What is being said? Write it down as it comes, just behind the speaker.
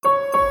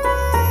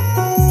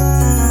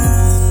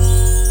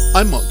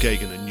I'm Mark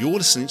Egan, and you're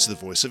listening to the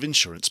Voice of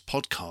Insurance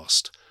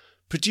podcast,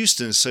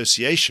 produced in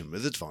association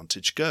with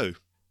Advantage Go.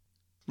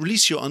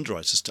 Release your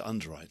underwriters to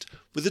underwrite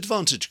with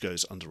Advantage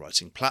Go's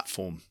underwriting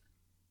platform.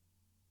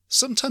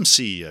 Sometimes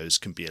CEOs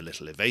can be a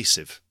little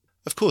evasive.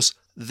 Of course,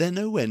 they're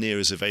nowhere near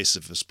as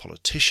evasive as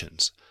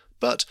politicians,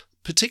 but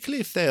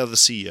particularly if they are the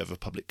CEO of a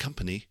public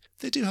company,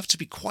 they do have to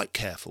be quite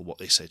careful what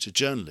they say to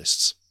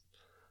journalists.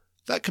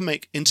 That can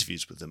make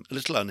interviews with them a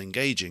little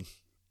unengaging.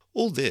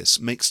 All this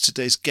makes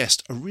today's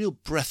guest a real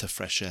breath of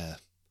fresh air.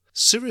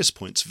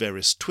 SiriusPoint's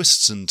various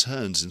twists and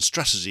turns in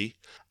strategy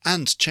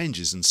and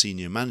changes in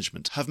senior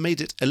management have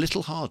made it a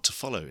little hard to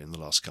follow in the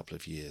last couple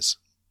of years.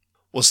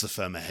 Was the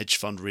firm a hedge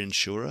fund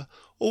reinsurer,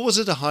 or was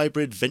it a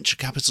hybrid venture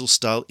capital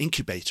style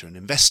incubator and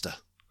investor?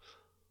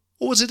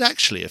 Or was it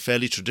actually a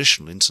fairly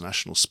traditional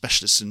international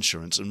specialist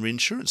insurance and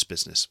reinsurance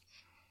business?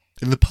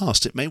 In the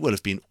past, it may well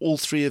have been all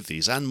three of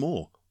these and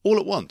more, all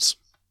at once.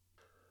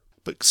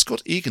 But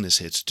Scott Egan is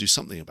here to do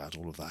something about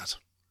all of that.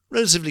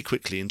 Relatively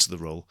quickly into the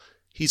role,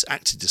 he's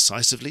acted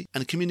decisively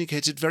and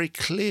communicated very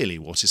clearly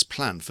what his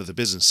plan for the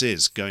business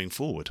is going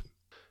forward.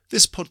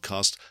 This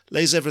podcast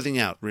lays everything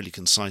out really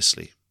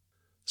concisely.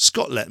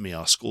 Scott let me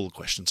ask all the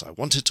questions I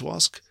wanted to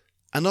ask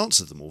and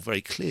answered them all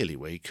very clearly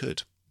where he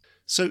could.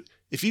 So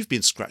if you've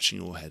been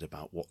scratching your head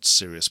about what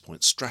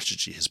SiriusPoint's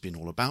strategy has been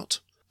all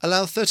about,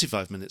 allow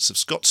 35 minutes of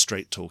Scott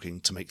straight talking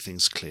to make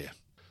things clear.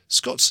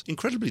 Scott's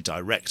incredibly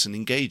direct and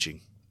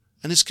engaging,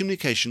 and his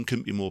communication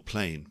couldn't be more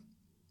plain.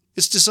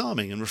 It's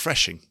disarming and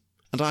refreshing,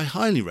 and I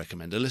highly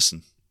recommend a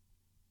listen.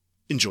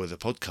 Enjoy the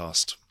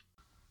podcast.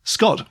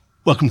 Scott,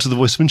 welcome to the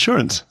Voice of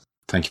Insurance.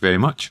 Thank you very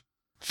much.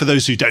 For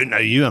those who don't know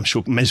you, I'm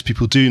sure most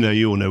people do know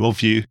you or know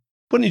of you.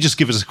 Why don't you just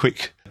give us a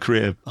quick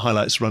career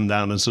highlights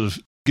rundown and sort of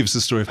give us the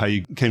story of how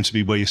you came to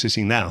be where you're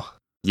sitting now?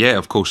 Yeah,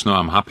 of course. No,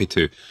 I'm happy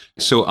to.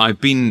 So I've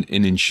been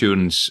in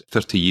insurance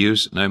 30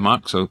 years now,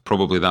 Mark, so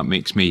probably that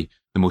makes me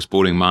the most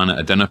boring man at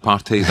a dinner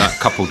party, that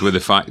coupled with the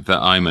fact that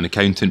I'm an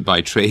accountant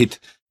by trade.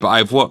 But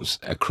I've worked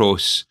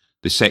across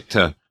the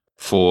sector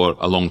for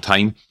a long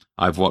time.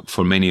 I've worked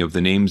for many of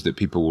the names that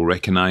people will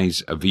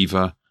recognise: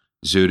 Aviva,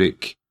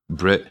 Zurich,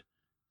 Brit,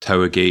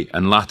 Towergate,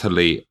 and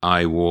latterly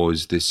I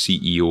was the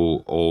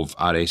CEO of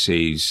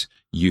RSA's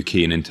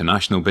UK and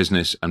international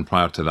business, and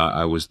prior to that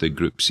I was the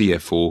group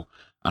CFO,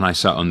 and I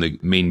sat on the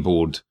main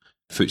board,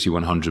 FTSE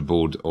 100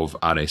 board of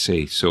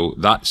RSA. So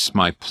that's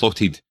my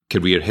plotted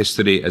career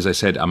history. As I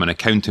said, I'm an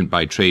accountant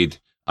by trade.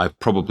 I've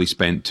probably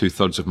spent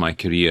 2/3 of my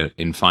career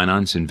in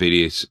finance, in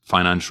various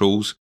finance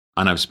roles,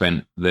 and I've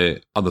spent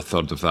the other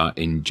third of that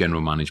in general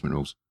management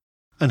roles.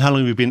 And how long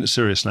have you been at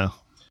Sirius now?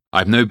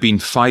 I've now been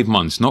 5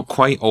 months, not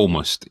quite,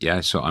 almost.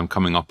 Yeah, so I'm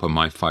coming up on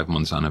my 5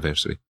 months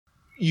anniversary.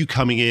 You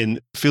coming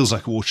in feels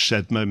like a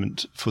watershed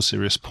moment for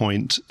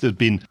SiriusPoint. There'd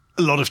been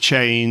a lot of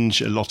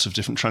change, a lot of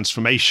different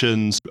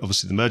transformations,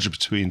 obviously the merger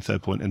between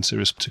Third Point and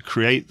Sirius to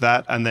create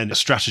that, and then a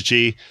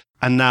strategy,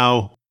 and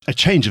now a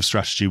change of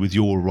strategy with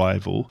your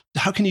arrival.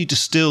 How can you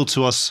distill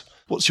to us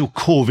what's your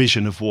core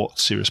vision of what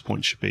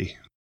SiriusPoint should be?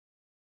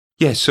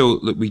 Yeah, so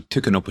look, we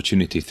took an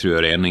opportunity through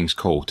our earnings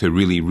call to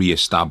really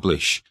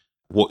re-establish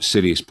what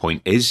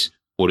SiriusPoint is,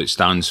 what it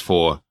stands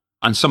for,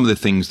 and some of the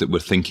things that we're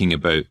thinking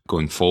about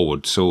going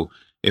forward. So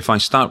if I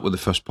start with the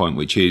first point,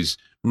 which is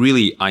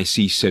really I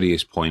see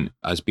SiriusPoint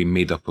as being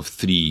made up of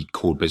three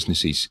core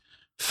businesses.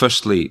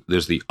 Firstly,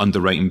 there's the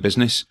underwriting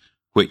business,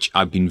 which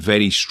I've been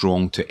very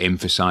strong to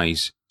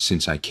emphasise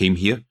since I came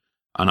here.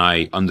 And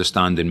I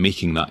understand in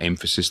making that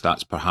emphasis,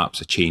 that's perhaps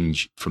a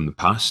change from the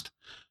past.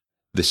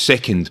 The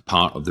second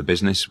part of the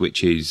business,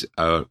 which is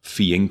our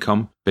fee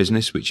income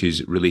business, which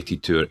is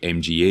related to our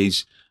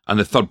MGAs. And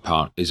the third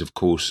part is, of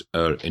course,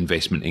 our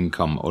investment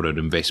income or our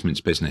investments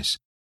business.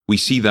 We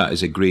see that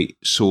as a great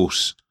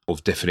source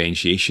of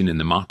differentiation in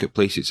the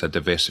marketplace. It's a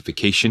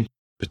diversification,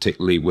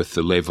 particularly with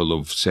the level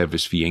of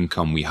service fee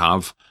income we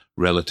have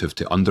relative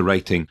to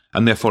underwriting.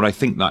 And therefore, I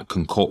think that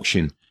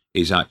concoction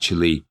is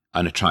actually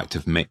an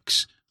attractive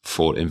mix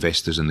for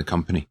investors in the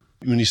company.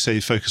 When you say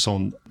focus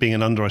on being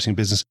an underwriting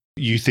business,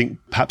 you think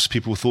perhaps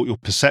people thought your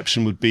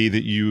perception would be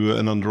that you were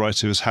an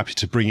underwriter who was happy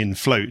to bring in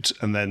float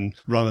and then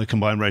run a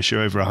combined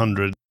ratio over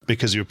 100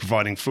 because you were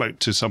providing float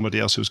to somebody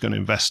else who was going to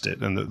invest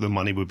it, and that the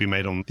money would be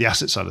made on the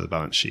asset side of the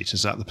balance sheet.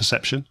 Is that the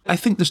perception? I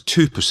think there's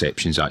two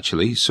perceptions,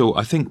 actually. So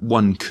I think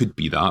one could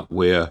be that,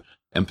 where,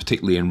 and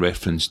particularly in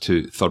reference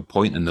to Third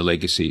Point and the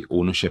legacy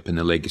ownership and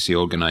the legacy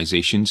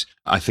organisations,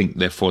 I think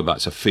therefore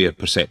that's a fair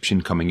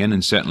perception coming in,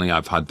 and certainly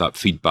I've had that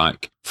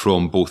feedback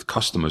from both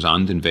customers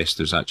and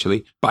investors,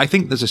 actually. But I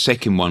think there's a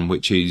second one,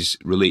 which is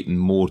relating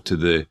more to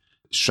the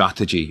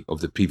strategy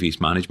of the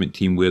previous management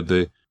team, where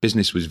the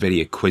business was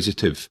very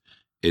acquisitive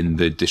in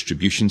the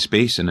distribution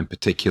space, and in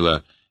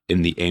particular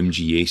in the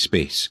MGA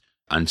space.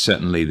 And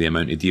certainly the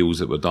amount of deals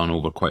that were done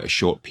over quite a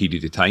short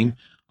period of time,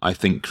 I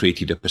think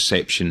created a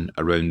perception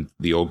around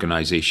the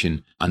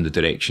organisation and the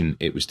direction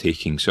it was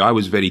taking. So I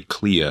was very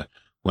clear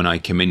when I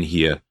came in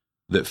here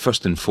that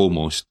first and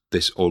foremost,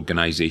 this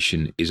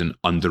organisation is an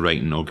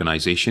underwriting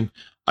organisation.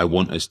 I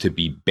want us to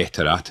be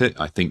better at it.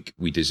 I think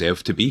we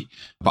deserve to be.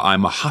 But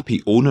I'm a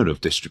happy owner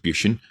of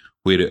distribution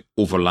where it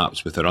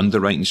overlaps with our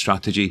underwriting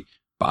strategy.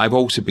 But I've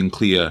also been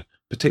clear,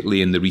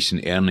 particularly in the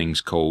recent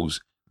earnings calls,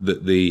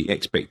 that the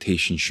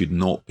expectation should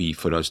not be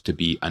for us to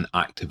be an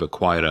active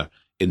acquirer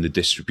in the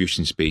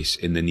distribution space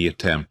in the near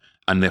term.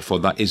 And therefore,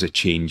 that is a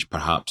change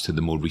perhaps to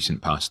the more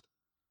recent past.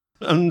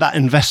 And that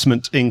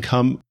investment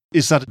income,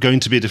 is that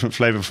going to be a different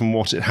flavour from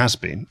what it has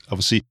been?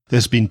 Obviously,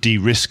 there's been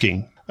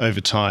de-risking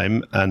over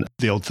time, and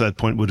the old Third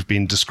Point would have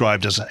been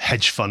described as a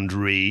hedge fund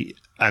re,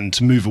 and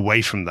to move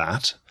away from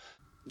that.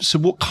 So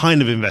what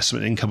kind of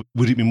investment income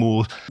would it be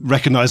more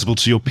recognisable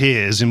to your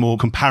peers and more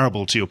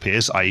comparable to your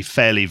peers, i.e.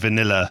 fairly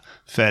vanilla,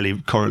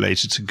 fairly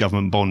correlated to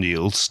government bond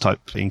yields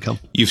type income?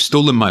 You've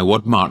stolen my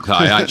word, Mark, that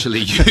I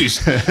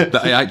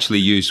actually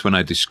used when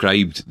I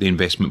described the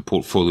investment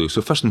portfolio.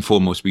 So first and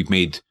foremost, we've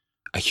made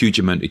a huge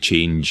amount of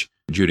change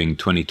during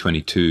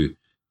 2022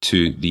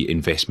 to the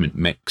investment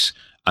mix.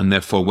 And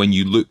therefore, when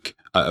you look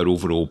at our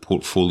overall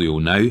portfolio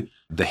now,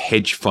 the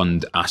hedge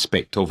fund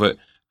aspect of it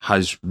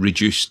has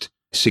reduced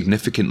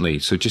significantly.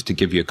 So just to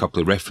give you a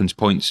couple of reference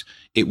points,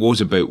 it was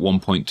about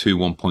 1.2,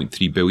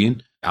 1.3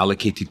 billion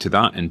allocated to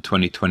that in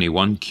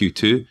 2021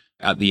 Q2.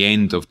 At the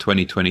end of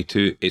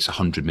 2022, it's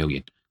 100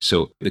 million.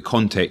 So the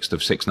context of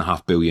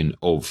 6.5 billion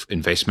of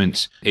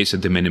investments, it's a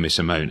de minimis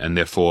amount and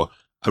therefore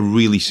a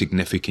really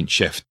significant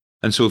shift.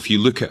 And so if you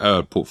look at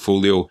our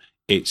portfolio,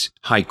 it's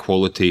high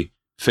quality,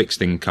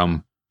 fixed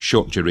income,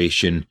 short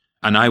duration.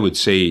 And I would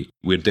say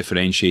we're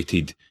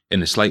differentiated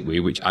in a slight way,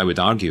 which I would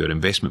argue our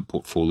investment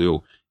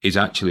portfolio is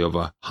actually of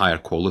a higher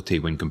quality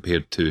when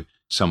compared to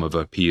some of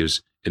our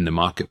peers in the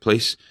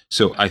marketplace.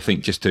 So I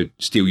think, just to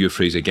steal your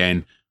phrase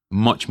again,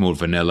 much more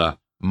vanilla,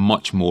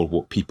 much more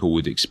what people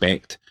would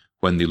expect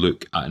when they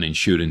look at an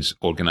insurance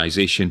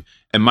organisation.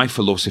 And my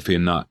philosophy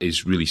in that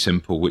is really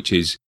simple, which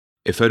is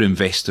if our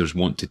investors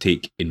want to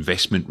take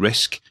investment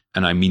risk,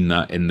 and I mean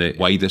that in the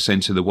wider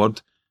sense of the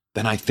word,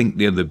 then I think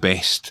they're the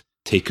best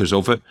takers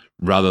of it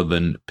rather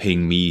than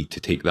paying me to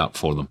take that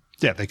for them.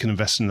 Yeah, they can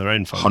invest in their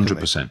own fund.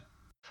 100%.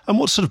 And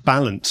what sort of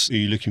balance are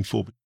you looking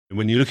for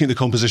when you're looking at the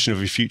composition of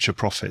your future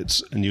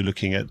profits and you're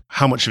looking at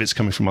how much of it's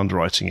coming from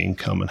underwriting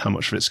income and how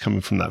much of it's coming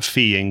from that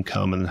fee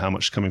income and how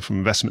much is coming from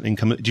investment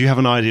income? Do you have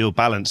an ideal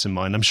balance in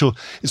mind? I'm sure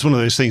it's one of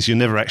those things you'll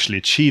never actually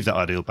achieve that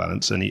ideal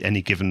balance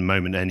any given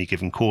moment, any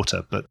given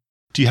quarter. But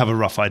do you have a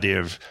rough idea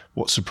of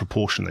what sort of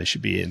proportion they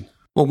should be in?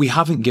 Well, we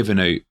haven't given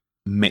out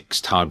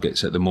mixed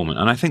targets at the moment.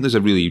 And I think there's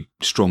a really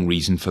strong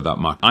reason for that,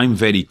 Mark. I'm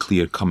very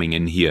clear coming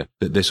in here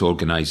that this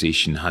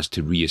organisation has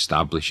to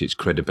re-establish its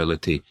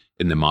credibility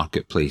in the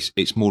marketplace.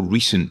 Its more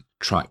recent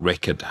track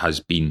record has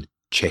been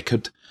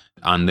checkered.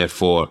 And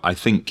therefore, I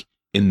think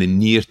in the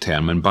near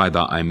term, and by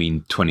that I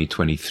mean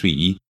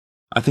 2023,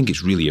 I think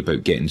it's really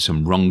about getting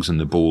some rungs on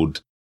the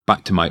board,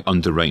 back to my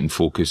underwriting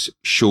focus,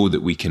 show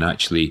that we can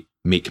actually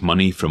make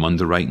money from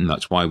underwriting.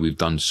 That's why we've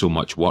done so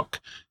much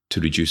work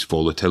to reduce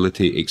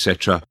volatility,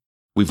 etc.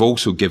 We've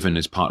also given,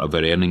 as part of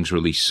our earnings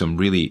release, some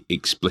really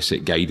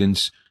explicit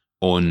guidance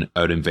on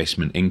our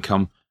investment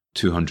income,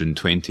 $220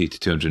 to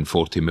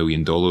 $240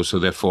 million. So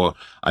therefore,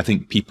 I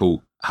think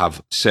people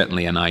have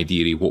certainly an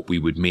idea of what we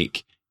would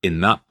make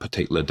in that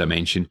particular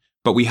dimension.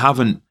 But we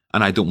haven't,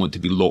 and I don't want to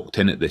be locked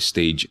in at this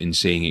stage in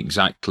saying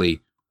exactly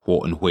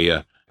what and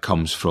where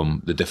comes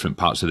from the different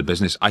parts of the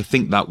business. I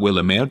think that will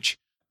emerge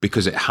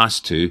because it has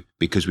to,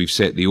 because we've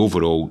set the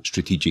overall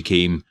strategic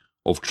aim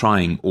of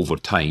trying over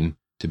time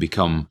to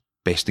become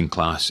best in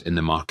class in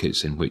the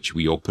markets in which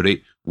we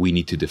operate. We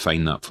need to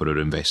define that for our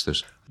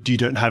investors. You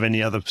don't have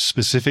any other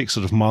specific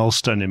sort of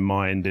milestone in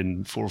mind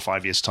in 4 or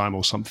 5 years' time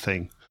or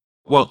something?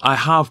 Well, I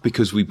have,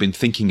 because we've been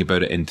thinking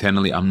about it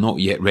internally. I'm not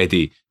yet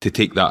ready to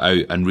take that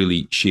out and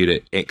really share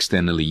it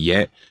externally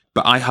yet.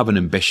 But I have an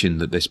ambition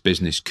that this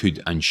business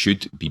could and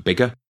should be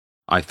bigger.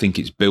 I think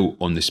it's built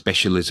on the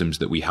specialisms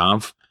that we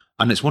have.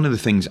 And it's one of the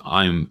things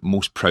I'm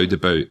most proud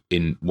about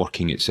in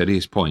working at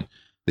SiriusPoint.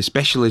 The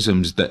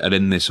specialisms that are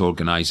in this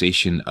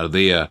organisation are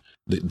there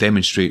that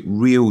demonstrate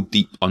real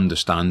deep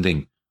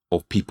understanding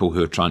of people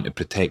who are trying to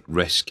protect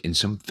risk in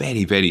some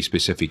very, very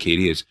specific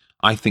areas.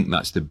 I think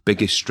that's the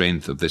biggest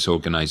strength of this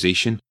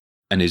organisation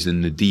and is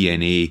in the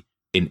DNA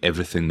in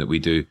everything that we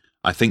do.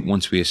 I think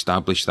once we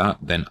establish that,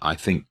 then I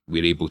think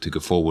we're able to go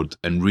forward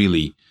and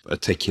really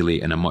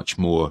articulate in a much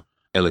more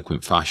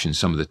eloquent fashion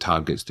some of the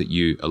targets that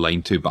you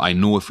align to. But I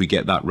know if we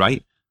get that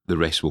right, the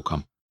rest will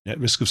come. At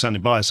risk of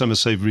sounding biased, I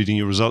must say, reading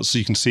your results, so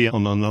you can see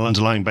on an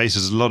underlying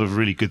basis, a lot of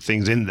really good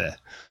things in there.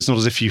 It's not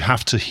as if you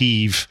have to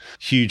heave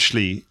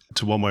hugely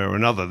to one way or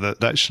another.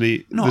 That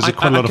actually, there's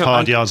quite a lot of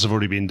hard yards have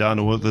already been done,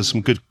 or there's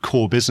some good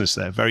core business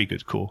there, very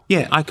good core.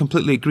 Yeah, I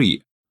completely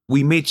agree.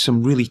 We made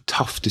some really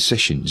tough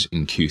decisions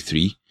in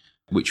Q3,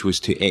 which was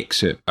to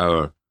exit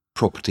our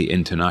Property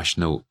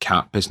International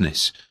cat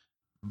business.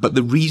 But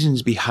the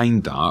reasons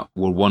behind that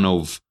were one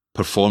of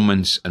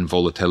performance and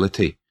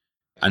volatility.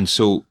 And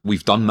so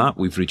we've done that.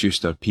 We've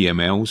reduced our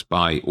PMLs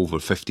by over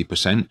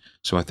 50%.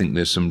 So I think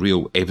there's some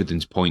real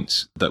evidence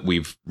points that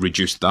we've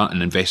reduced that,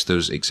 and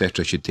investors,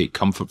 etc., should take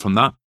comfort from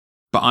that.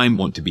 But I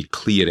want to be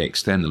clear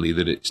externally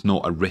that it's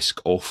not a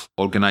risk-off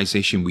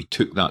organisation. We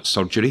took that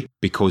surgery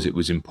because it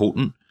was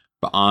important,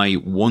 but I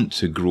want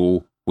to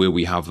grow where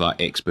we have that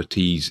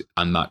expertise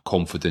and that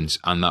confidence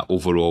and that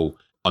overall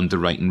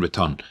underwriting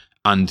return.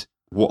 And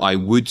what I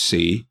would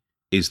say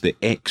is the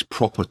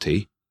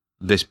ex-property,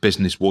 this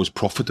business was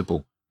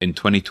profitable in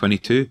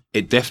 2022.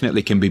 It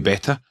definitely can be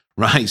better,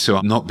 right? So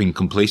I'm not being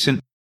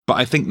complacent, but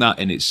I think that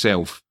in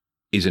itself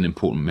is an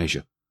important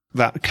measure.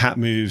 That cat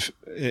move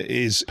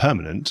is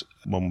permanent,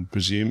 one would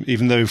presume,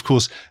 even though, of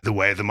course, the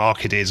way the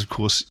market is, of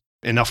course,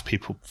 enough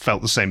people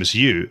felt the same as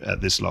you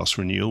at this last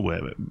renewal,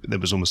 where there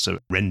was almost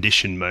a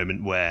rendition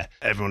moment where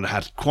everyone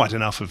had quite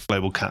enough of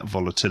global cat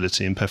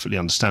volatility, and perfectly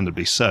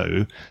understandably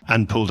so,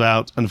 and pulled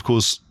out. And of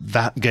course,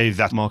 that gave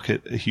that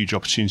market a huge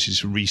opportunity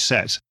to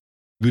reset.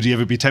 Would you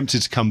ever be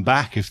tempted to come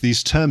back if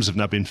these terms have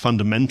now been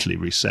fundamentally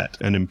reset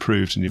and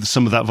improved, and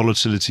some of that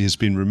volatility has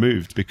been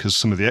removed because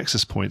some of the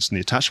excess points and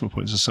the attachment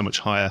points are so much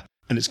higher,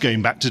 and it's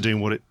going back to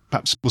doing what it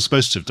perhaps was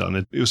supposed to have done?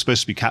 It was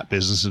supposed to be cat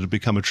business and it had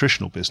become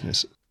attritional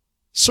business.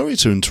 Sorry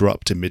to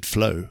interrupt in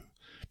mid-flow,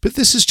 but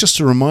this is just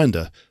a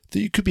reminder that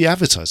you could be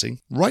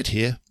advertising right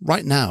here,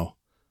 right now,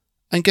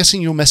 and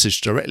getting your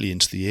message directly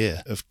into the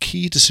ear of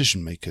key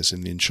decision makers in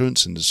the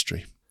insurance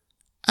industry.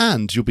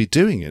 And you'll be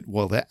doing it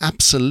while they're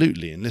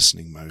absolutely in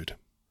listening mode.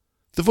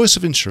 The Voice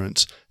of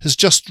Insurance has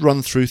just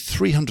run through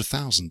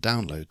 300,000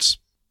 downloads.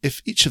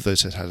 If each of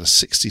those had had a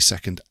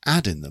 60-second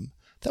ad in them,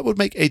 that would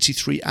make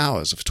 83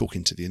 hours of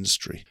talking to the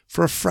industry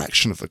for a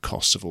fraction of the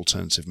cost of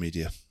alternative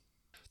media.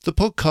 The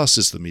podcast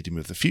is the medium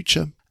of the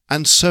future,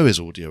 and so is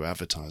audio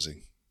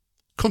advertising.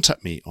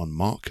 Contact me on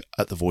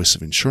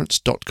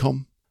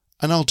mark@thevoiceofinsurance.com,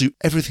 and I'll do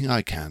everything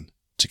I can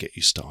to get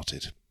you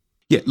started.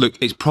 Yeah, look,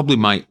 it's probably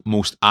my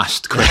most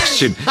asked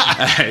question.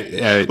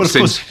 Well, of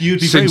course, you'd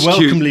be very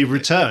welcomely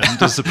returned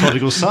as the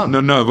prodigal son.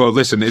 No, well,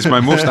 listen, it's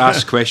my most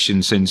asked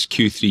question since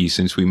Q3,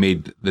 since we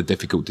made the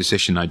difficult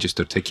decision I just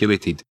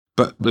articulated.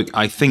 But look,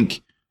 I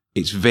think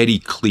it's very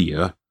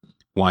clear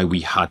why we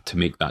had to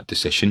make that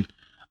decision.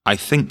 I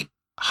think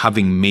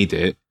having made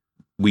it,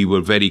 we were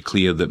very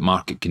clear that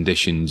market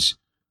conditions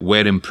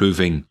were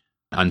improving,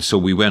 and so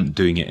we weren't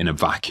doing it in a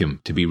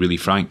vacuum, to be really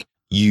frank.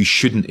 You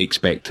shouldn't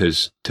expect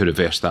us to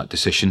reverse that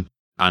decision.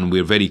 And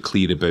we're very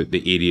clear about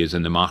the areas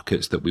and the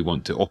markets that we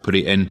want to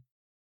operate in.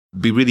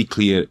 Be really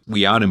clear,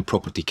 we are in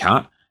property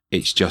cat.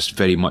 It's just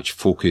very much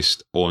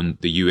focused on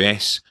the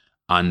US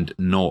and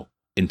not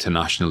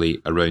internationally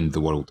around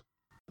the world.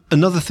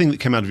 Another thing that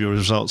came out of your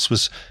results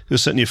was, there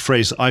was certainly a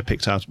phrase that I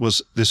picked out,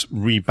 was this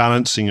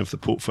rebalancing of the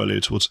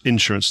portfolio towards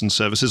insurance and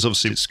services.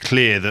 Obviously, it's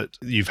clear that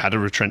you've had a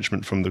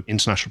retrenchment from the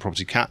international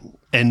property cat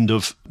end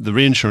of the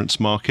reinsurance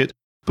market.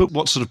 But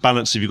what sort of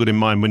balance have you got in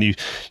mind when you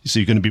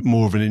say you're going to be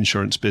more of an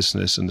insurance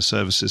business and a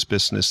services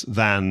business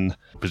than,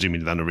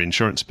 presumably, than a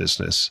reinsurance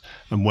business?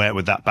 And where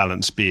would that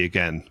balance be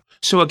again?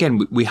 So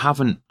again, we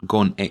haven't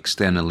gone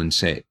external and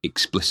set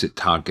explicit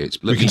targets.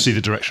 We can see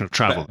the direction of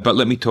travel. But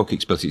let me talk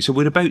explicitly. So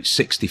we're about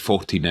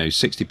 60-40 now,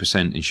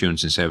 60%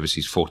 insurance and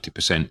services,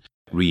 40%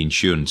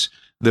 reinsurance.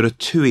 There are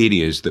two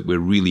areas that we're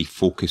really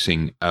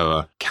focusing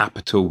our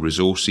capital,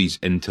 resources,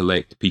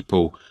 intellect,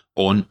 people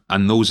on,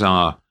 and those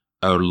are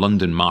our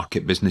London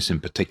market business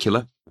in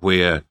particular,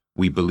 where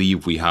we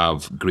believe we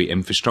have great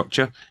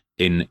infrastructure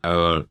in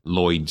our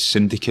Lloyd's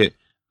syndicate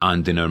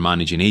and in our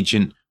managing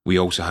agent. We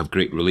also have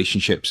great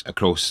relationships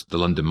across the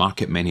London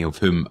market, many of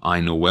whom I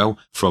know well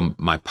from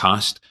my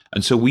past.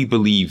 And so we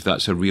believe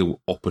that's a real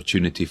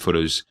opportunity for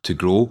us to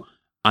grow.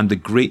 And the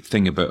great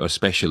thing about our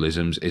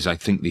specialisms is I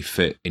think they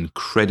fit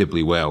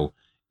incredibly well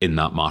in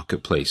that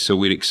marketplace. So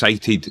we're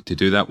excited to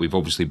do that. We've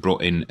obviously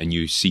brought in a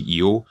new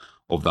CEO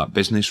of that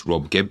business,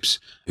 Rob Gibbs,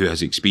 who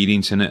has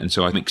experience in it. And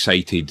so I'm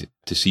excited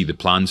to see the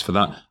plans for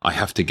that. I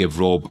have to give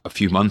Rob a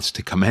few months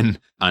to come in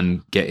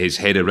and get his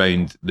head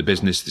around the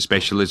business, the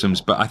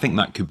specialisms, but I think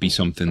that could be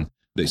something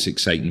that's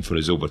exciting for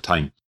us over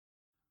time.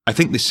 I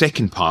think the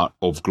second part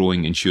of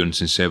growing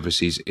insurance and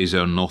services is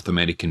our North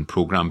American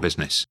program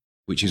business,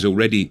 which is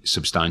already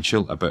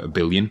substantial, about $1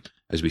 billion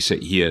as we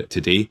sit here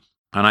today.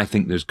 And I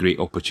think there's great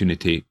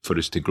opportunity for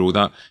us to grow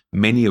that.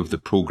 Many of the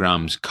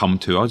programs come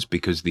to us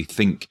because they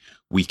think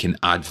we can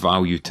add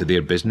value to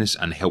their business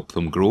and help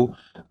them grow,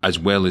 as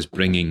well as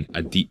bringing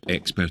a deep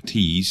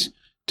expertise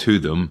to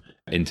them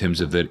in terms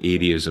of their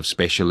areas of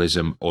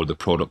specialism or the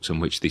products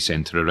on which they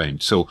centre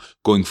around. So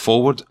going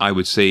forward, I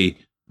would say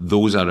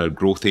those are our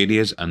growth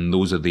areas and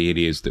those are the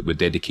areas that we're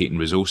dedicating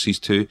resources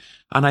to.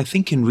 And I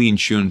think in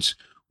reinsurance,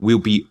 we'll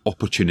be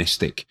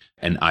opportunistic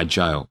and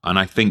agile. And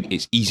I think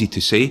it's easy to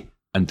say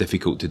and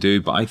difficult to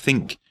do, but I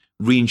think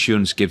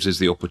reinsurance gives us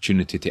the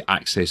opportunity to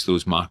access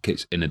those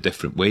markets in a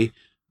different way,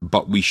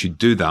 but we should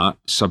do that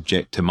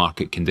subject to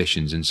market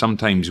conditions. And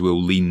sometimes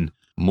we'll lean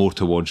more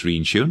towards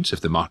reinsurance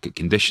if the market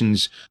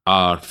conditions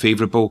are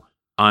favourable,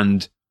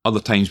 and other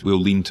times we'll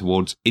lean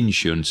towards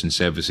insurance and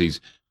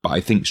services. But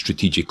I think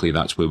strategically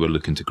that's where we're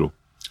looking to grow.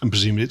 And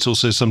presumably it's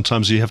also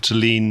sometimes you have to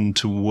lean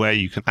to where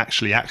you can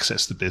actually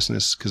access the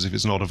business, because if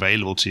it's not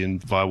available to you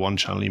via one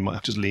channel, you might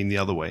have to lean the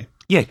other way.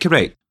 Yeah,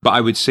 correct. But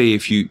I would say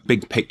if you,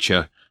 big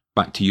picture,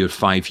 back to your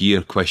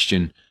 5-year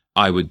question,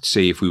 I would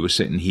say if we were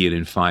sitting here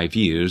in 5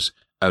 years,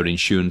 our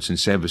insurance and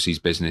services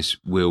business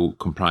will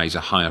comprise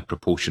a higher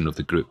proportion of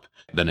the group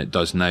than it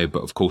does now.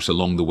 But of course,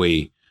 along the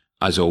way,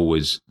 as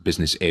always,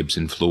 business ebbs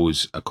and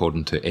flows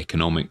according to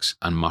economics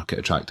and market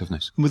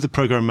attractiveness. With the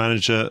program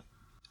manager,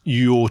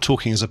 you're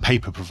talking as a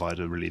paper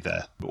provider really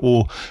there,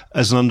 or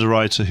as an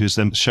underwriter who's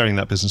then sharing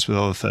that business with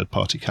other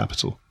third-party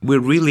capital? We're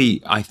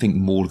really, I think,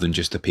 more than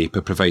just a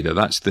paper provider.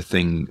 That's the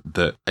thing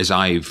that, as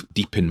I've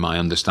deepened my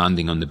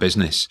understanding on the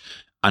business,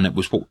 and it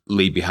was what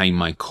lay behind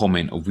my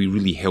comment of we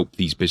really help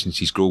these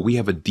businesses grow. We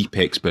have a deep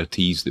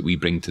expertise that we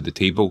bring to the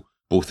table,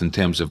 both in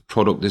terms of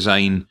product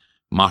design,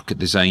 market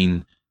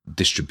design,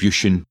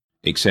 distribution,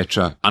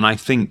 etc. And I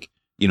think,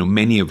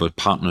 many of our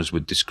partners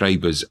would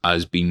describe us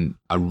as being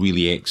a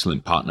really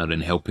excellent partner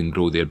in helping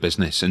grow their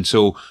business. And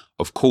so,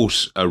 of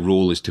course, our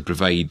role is to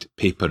provide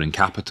paper and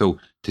capital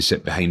to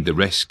sit behind the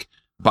risk.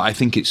 But I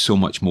think it's so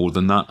much more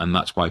than that, and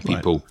that's why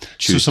people choose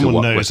to work with us. So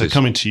someone knows they're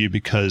coming to you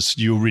because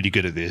you're really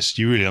good at this,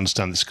 you really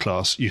understand this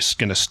class, you're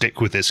going to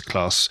stick with this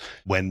class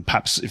when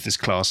perhaps if this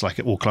class, like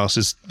all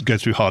classes, go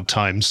through hard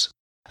times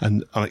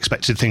and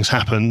unexpected things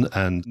happen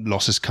and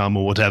losses come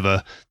or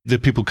whatever, the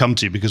people come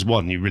to you because,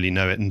 one, you really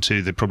know it, and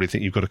two, they probably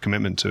think you've got a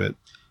commitment to it.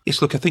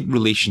 Yes, look, I think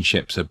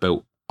relationships are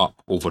built up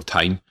over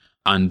time.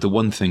 And the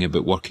one thing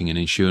about working in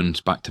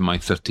insurance, back to my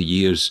 30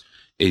 years,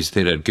 is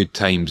there are good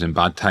times and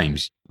bad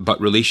times,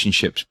 but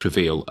relationships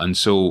prevail. And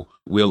so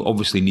we'll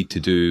obviously need to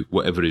do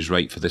whatever is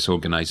right for this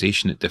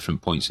organisation at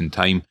different points in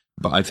time.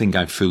 But I think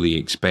I fully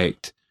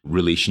expect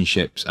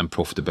relationships and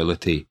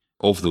profitability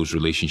of those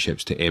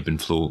relationships to ebb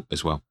and flow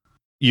as well.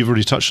 You've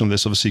already touched on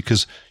this, obviously,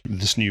 because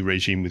this new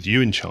regime with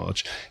you in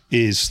charge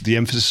is the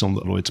emphasis on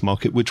the Lloyd's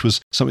market, which was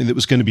something that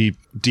was going to be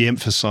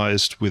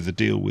de-emphasised with the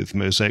deal with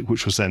Mosaic,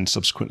 which was then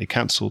subsequently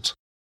cancelled.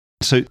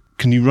 So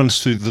can you run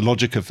us through the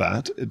logic of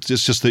that?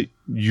 It's just that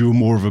you're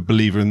more of a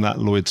believer in that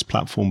Lloyd's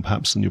platform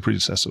perhaps than your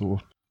predecessor?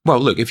 Or?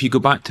 Well, look, if you go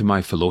back to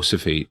my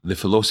philosophy, the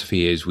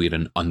philosophy is we're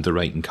an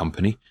underwriting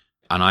company.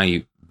 And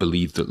I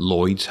believe that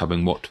Lloyd's,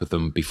 having worked with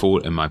them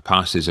before in my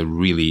past, is a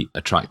really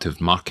attractive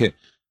market.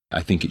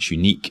 I think it's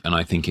unique and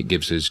I think it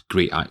gives us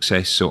great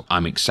access. So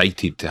I'm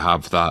excited to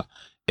have that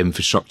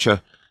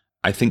infrastructure.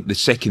 I think the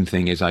second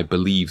thing is I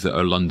believe that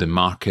our London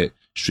market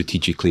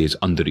strategically is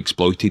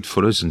underexploited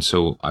for us. And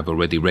so I've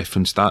already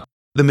referenced that.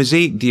 The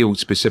Mosaic deal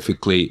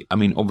specifically,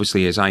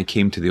 obviously as I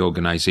came to the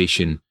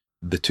organisation,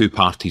 the two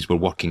parties were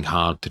working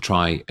hard to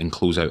try and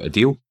close out a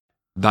deal.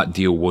 That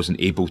deal wasn't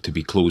able to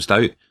be closed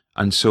out.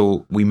 And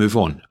so we move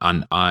on.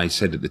 And I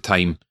said at the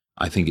time,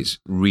 I think it's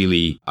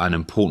really an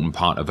important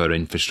part of our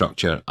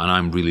infrastructure, and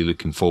I'm really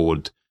looking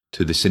forward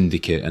to the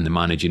syndicate and the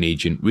managing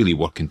agent really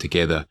working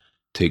together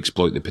to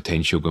exploit the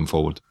potential going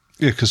forward.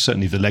 Yeah, because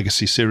certainly the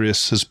legacy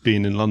Sirius has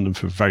been in London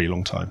for a very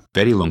long time.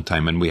 Very long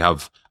time, and we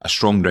have a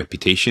strong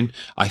reputation.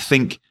 I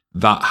think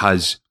that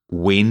has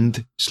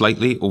waned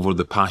slightly over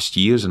the past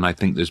years, and I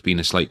think there's been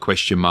a slight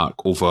question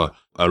mark over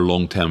our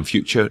long-term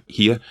future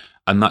here,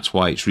 and that's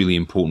why it's really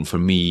important for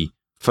me,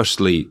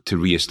 firstly, to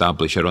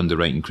re-establish our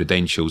underwriting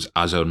credentials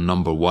as our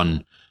number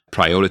one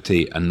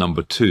priority, and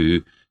number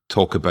two,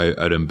 talk about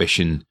our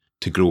ambition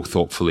to grow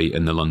thoughtfully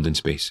in the London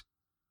space.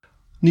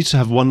 Need to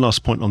have one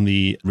last point on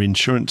the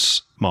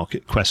reinsurance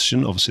market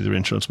question. Obviously, the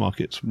reinsurance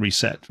market's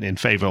reset in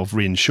favour of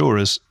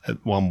reinsurers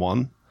at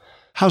 1/1.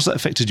 How's that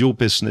affected your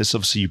business?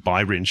 Obviously, you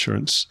buy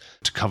reinsurance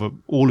to cover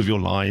all of your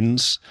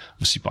lines.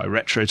 Obviously, you buy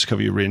retro to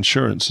cover your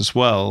reinsurance as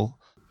well.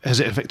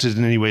 Has it affected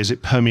in any way? Is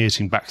it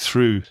permeating back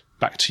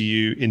to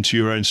you into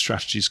your own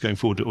strategies going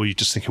forward? Or are you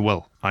just thinking,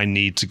 well, I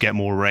need to get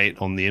more rate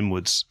on the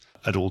inwards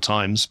at all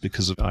times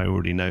because I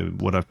already know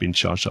what I've been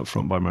charged up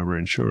front by my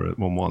reinsurer at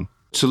 1/1?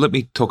 So let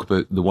me talk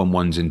about the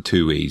 1/1s in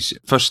two ways.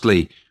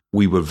 Firstly,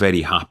 we were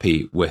very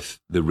happy with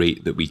the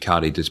rate that we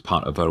carried as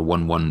part of our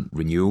 1/1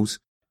 renewals.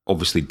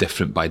 Obviously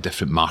different by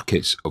different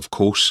markets, of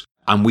course.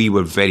 And we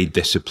were very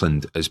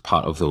disciplined as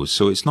part of those.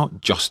 So it's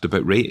not just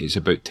about rate, it's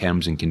about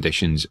terms and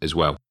conditions as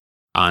well.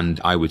 And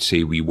I would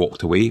say we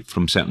walked away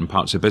from certain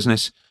parts of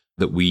business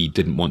that we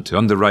didn't want to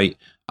underwrite.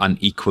 And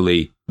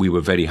equally, we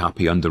were very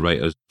happy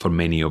underwriters for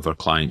many of our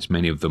clients,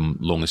 many of them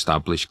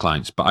long-established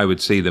clients. But I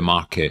would say the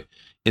market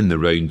in the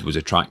round was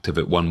attractive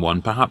at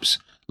 1/1, perhaps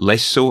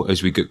less so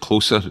as we got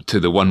closer to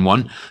the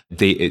 1/1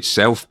 date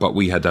itself, but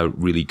we had a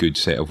really good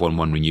set of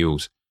 1/1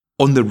 renewals.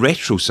 On the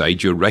retro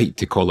side, you're right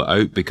to call it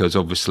out because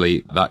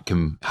obviously that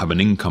can have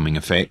an incoming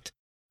effect.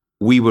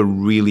 We were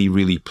really,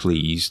 really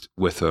pleased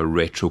with our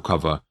retro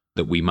cover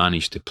that we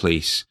managed to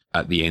place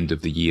at the end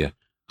of the year.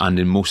 And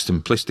in most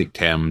simplistic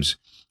terms,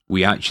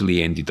 we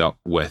actually ended up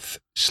with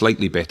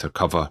slightly better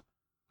cover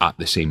at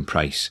the same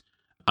price.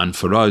 And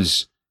for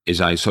us,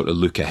 as I sort of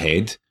look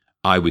ahead,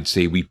 I would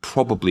say we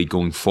probably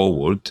going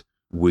forward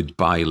would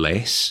buy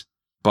less,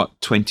 but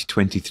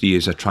 2023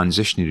 is a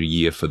transitionary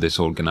year for this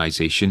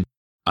organisation.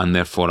 And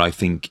therefore, I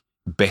think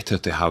better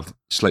to have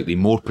slightly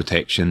more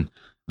protection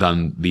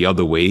than the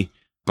other way.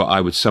 But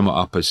I would sum it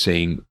up as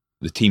saying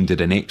the team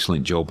did an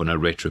excellent job on our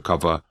retro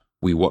cover.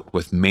 We worked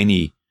with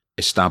many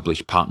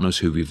established partners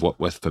who we've worked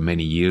with for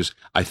many years.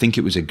 I think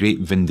it was a great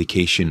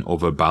vindication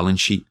of our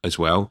balance sheet as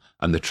well,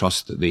 and the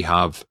trust that they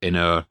have in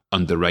our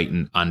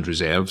underwriting and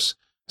reserves.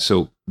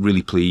 So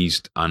really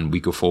pleased, and we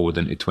go forward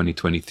into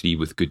 2023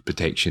 with good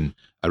protection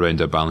around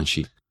our balance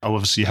sheet. Oh,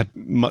 obviously you had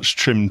much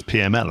trimmed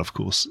PML, of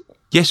course.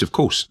 Yes, of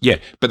course. Yeah,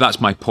 but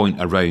that's my point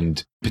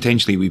around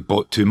potentially we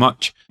bought too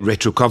much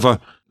retro cover,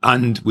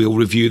 and we'll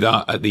review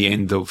that at the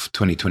end of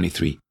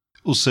 2023.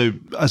 Also,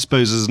 I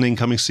suppose as an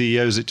incoming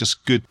CEO, is it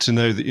just good to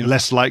know that you're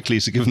less likely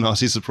to give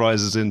nasty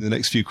surprises in the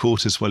next few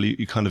quarters while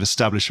you kind of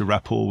establish a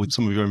rapport with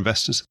some of your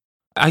investors?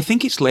 I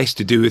think it's less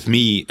to do with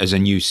me as a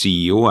new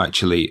CEO,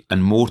 actually,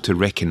 and more to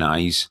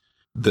recognise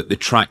that the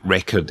track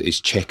record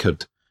is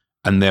checkered,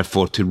 and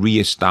therefore to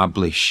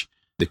re-establish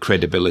the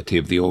credibility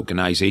of the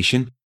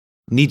organisation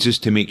needs us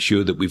to make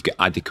sure that we've got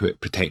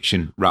adequate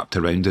protection wrapped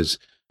around us.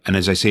 And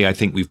as I say, I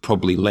think we've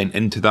probably lent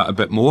into that a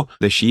bit more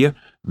this year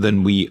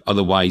than we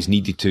otherwise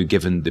needed to,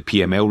 given the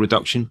PML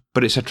reduction.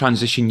 But it's a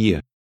transition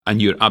year.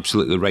 And you're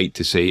absolutely right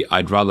to say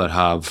I'd rather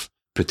have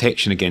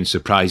protection against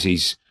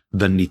surprises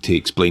than need to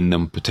explain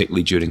them,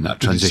 particularly during that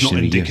transition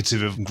year. It's not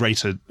indicative of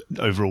greater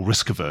overall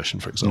risk aversion,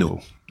 for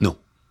example? No,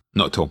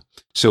 not at all.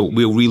 So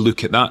we'll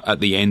relook at that at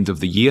the end of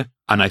the year.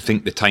 And I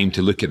think the time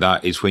to look at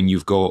that is when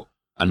you've got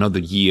another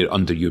year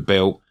under your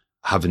belt,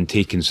 having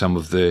taken some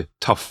of the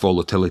tough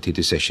volatility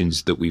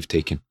decisions that we've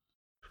taken.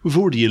 We've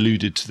already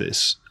alluded to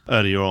this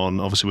earlier on,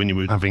 obviously when you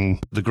were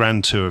having the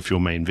grand tour of your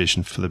main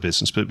vision for the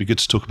business, but it'd be good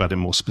to talk about it in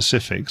more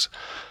specifics.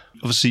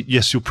 Obviously,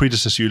 yes, your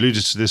predecessor, you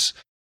alluded to this.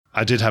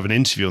 I did have an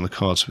interview on the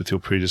cards with your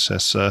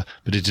predecessor,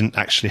 but it didn't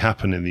actually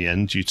happen in the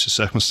end due to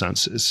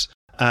circumstances.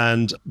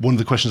 And one of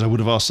the questions I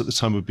would have asked at the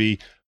time would be,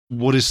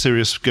 what is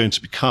Sirius going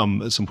to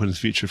become at some point in the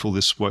future if all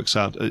this works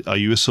out? Are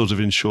you a sort of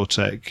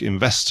insurtech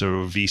investor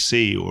or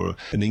VC or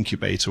an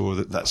incubator, or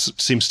that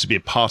seems to be a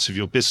part of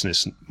your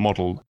business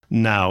model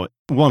now?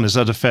 One, is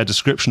that a fair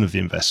description of the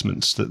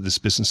investments that this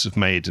business have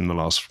made in the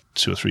last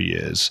 2 or 3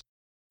 years?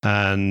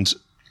 And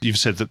you've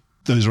said that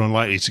those are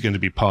unlikely to going to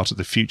be part of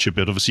the future,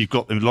 but obviously you've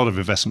got a lot of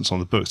investments on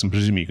the books and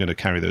presumably you're going to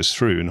carry those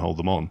through and hold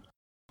them on.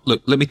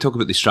 Look, let me talk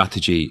about the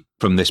strategy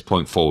from this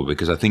point forward,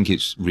 because I think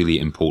it's really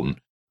important.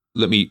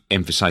 Let me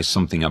emphasize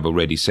something I've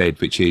already said,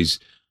 which is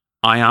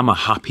I am a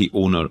happy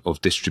owner of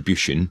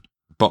distribution,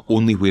 but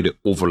only where it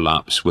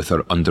overlaps with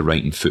our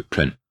underwriting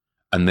footprint.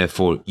 And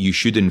therefore, you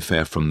should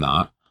infer from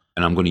that,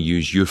 and I'm going to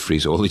use your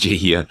phraseology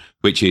here,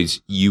 which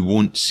is you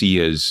won't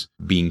see us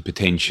being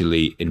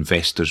potentially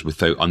investors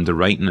without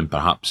underwriting and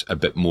perhaps a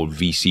bit more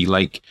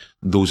VC-like.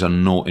 Those are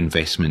not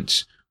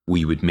investments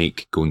we would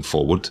make going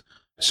forward.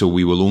 So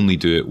we will only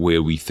do it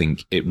where we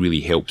think it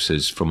really helps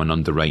us from an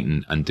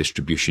underwriting and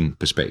distribution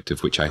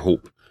perspective, which I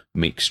hope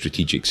makes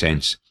strategic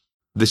sense.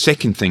 The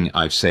second thing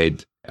I've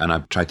said, and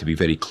I've tried to be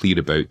very clear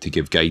about to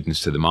give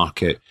guidance to the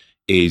market,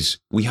 is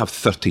we have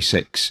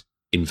 36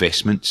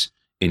 investments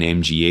in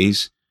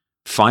MGAs.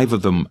 5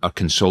 of them are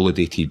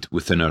consolidated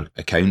within our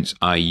accounts,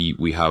 i.e.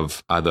 we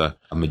have either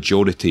a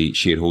majority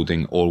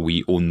shareholding or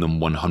we own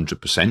them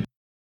 100%.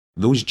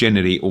 Those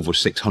generate over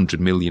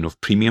 600 million of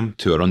premium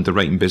to our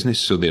underwriting business,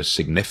 so they're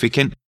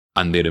significant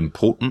and they're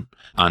important,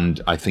 and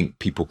I think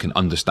people can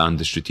understand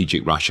the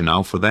strategic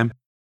rationale for them.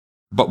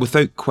 But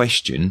without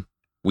question,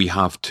 we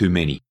have too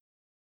many.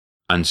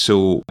 And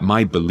so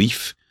my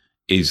belief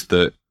is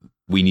that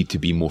we need to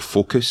be more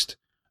focused,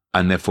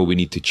 and therefore we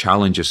need to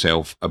challenge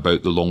ourselves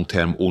about the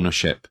long-term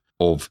ownership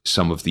of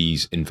some of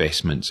these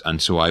investments.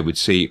 And so I would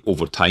say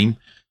over time,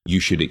 you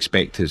should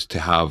expect us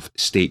to have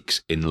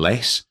stakes in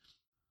less.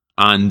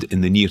 And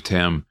in the near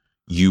term,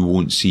 you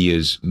won't see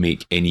us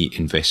make any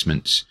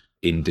investments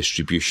in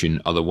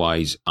distribution.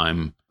 Otherwise,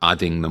 I'm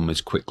adding them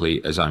as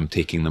quickly as I'm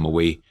taking them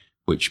away,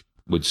 which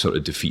would sort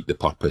of defeat the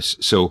purpose.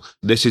 So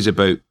this is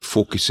about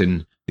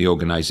focusing the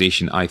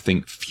organisation. I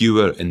think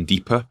fewer and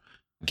deeper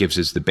gives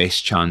us the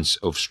best chance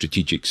of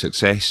strategic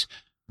success.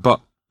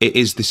 But it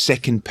is the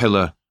second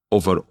pillar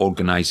of our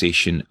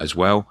organisation as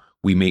well.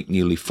 We make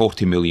nearly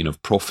 40 million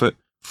of profit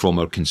from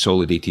our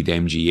consolidated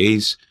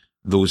MGAs.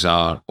 Those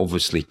are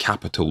obviously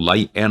capital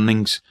light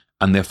earnings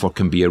and therefore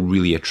can be a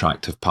really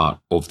attractive part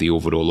of the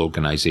overall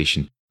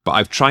organisation. But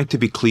I've tried to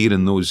be clear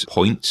in those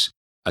points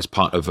as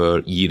part of our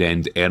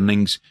year-end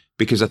earnings,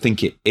 because I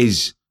think it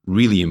is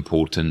really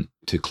important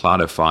to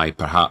clarify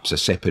perhaps a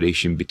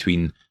separation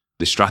between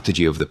the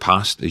strategy of the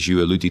past, as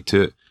you alluded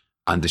to it,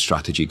 and the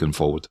strategy going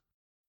forward.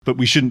 But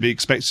we shouldn't be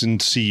expecting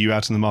to see you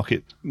out in the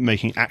market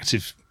making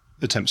active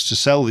attempts to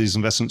sell these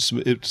investments.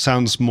 It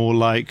sounds more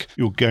like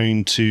you're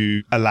going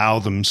to allow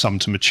them some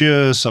to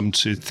mature, some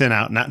to thin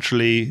out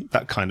naturally,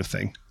 that kind of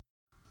thing.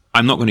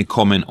 I'm not going to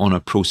comment on our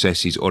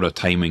processes or our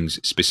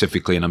timings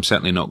specifically, and I'm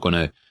certainly not going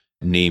to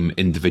name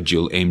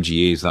individual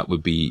MGAs. That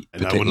would be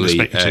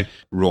particularly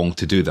wrong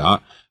to do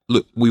that.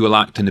 Look, we will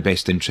act in the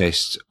best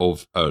interests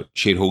of our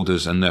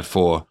shareholders, and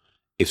therefore,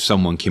 if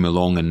someone came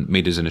along and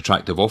made us an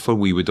attractive offer,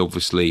 we would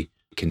obviously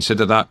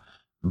consider that.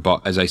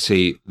 But as I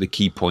say, the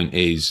key point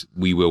is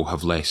we will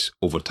have less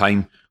over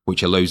time,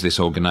 which allows this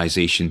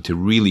organisation to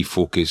really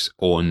focus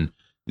on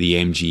the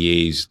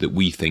MGAs that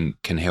we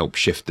think can help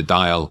shift the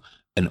dial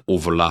and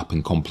overlap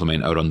and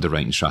complement our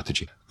underwriting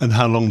strategy. And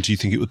how long do you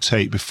think it would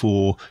take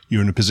before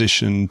you're in a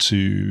position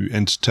to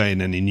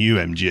entertain any new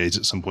MGAs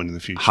at some point in the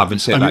future? Haven't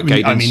set that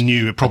guidance. I mean,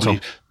 new, probably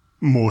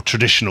more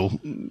traditional,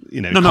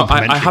 No,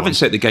 I haven't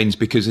set the guidance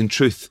because in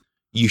truth,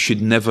 you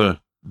should never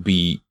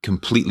be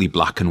completely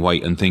black and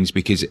white on things,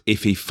 because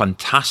if a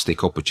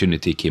fantastic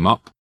opportunity came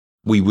up,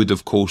 we would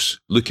of course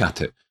look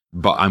at it.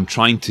 But I'm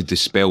trying to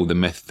dispel the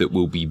myth that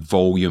we'll be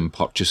volume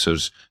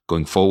purchasers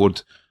going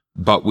forward.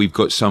 But we've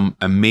got some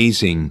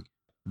amazing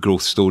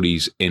growth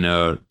stories in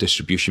our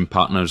distribution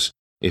partners.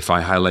 If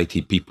I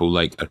highlighted people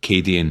like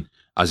Arcadian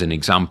as an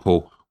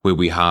example, where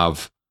we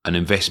have an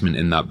investment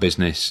in that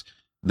business,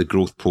 the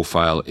growth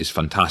profile is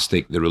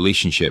fantastic, the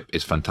relationship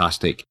is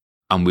fantastic,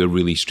 and we're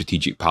really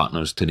strategic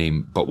partners, to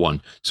name but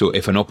one. So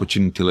if an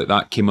opportunity like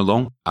that came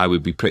along, I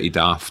would be pretty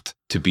daft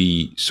to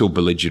be so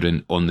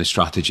belligerent on the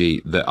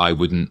strategy that I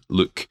wouldn't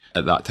look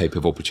at that type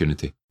of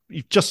opportunity.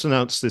 You've just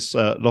announced this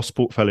loss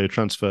portfolio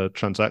transfer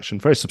transaction,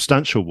 very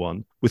substantial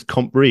one, with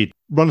Comp Re.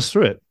 Run us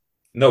through it.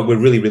 No, we're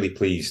really, really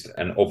pleased.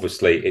 And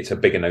obviously, it's a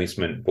big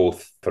announcement,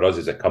 both for us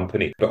as a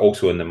company, but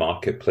also in the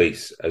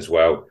marketplace as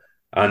well.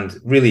 And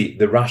really,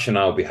 the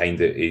rationale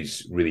behind it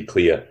is really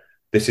clear.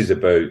 This is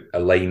about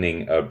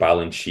aligning our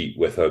balance sheet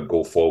with our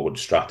go-forward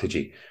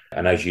strategy.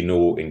 And as you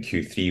know, in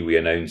Q3, we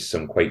announced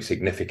some quite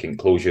significant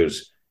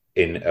closures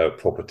in our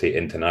property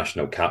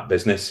international cat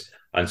business.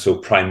 And so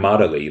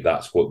primarily,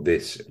 that's what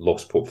this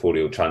loss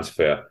portfolio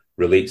transfer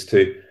relates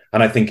to.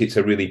 And I think it's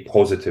a really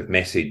positive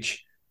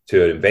message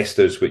to our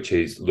investors, which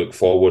is look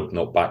forward,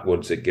 not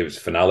backwards. It gives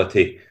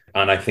finality.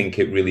 And I think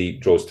it really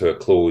draws to a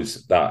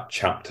close that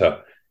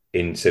chapter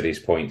in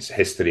SiriusPoint's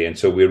history. And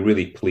so we're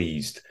really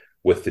pleased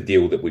with the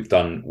deal that we've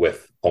done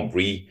with Comp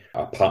Re,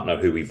 a partner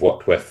who we've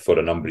worked with for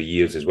a number of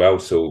years as well.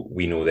 So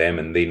we know them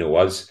and they know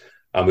us.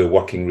 And we're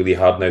working really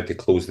hard now to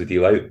close the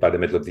deal out by the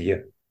middle of the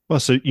year. Well,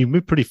 so you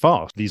moved pretty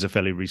fast. These are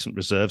fairly recent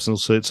reserves. And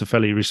also it's a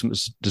fairly recent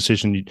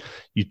decision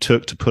you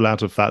took to pull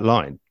out of that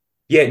line.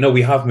 Yeah, no,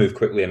 we have moved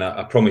quickly. And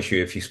I promise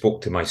you, if you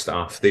spoke to my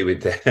staff, they would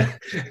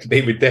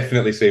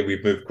definitely say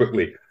we've moved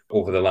quickly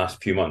over the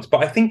last few months.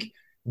 But I think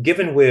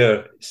given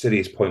where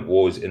SiriusPoint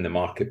was in the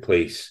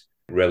marketplace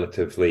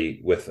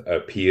relatively with our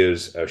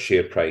peers, our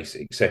share price,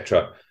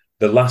 etc.,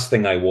 the last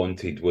thing I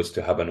wanted was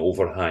to have an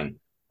overhang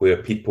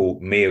where people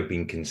may have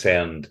been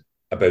concerned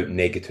about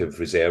negative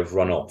reserve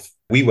runoff.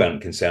 We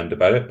weren't concerned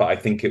about it, but I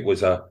think it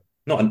was not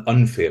an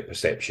unfair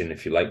perception,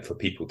 if you like, for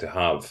people to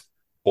have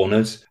on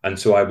us. And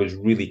so I was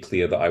really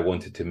clear that I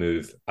wanted to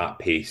move at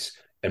pace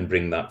and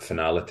bring that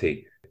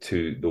finality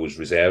to those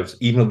reserves,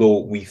 even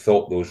though we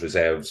thought those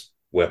reserves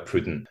were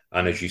prudent.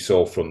 And as you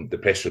saw from the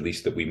press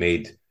release that we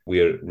made,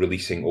 we're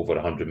releasing over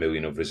 100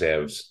 million of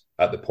reserves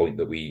at the point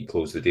that we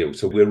close the deal.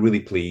 So we're really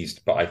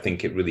pleased, but I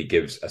think it really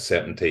gives a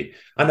certainty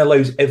and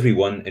allows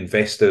everyone,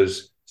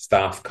 investors,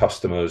 staff,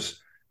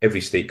 customers, every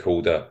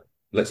stakeholder,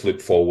 let's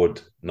look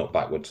forward, not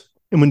backwards.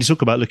 And when you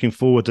talk about looking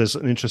forward, there's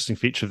an interesting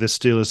feature of this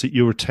deal is that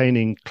you're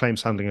retaining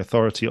claims handling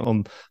authority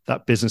on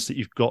that business that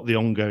you've got the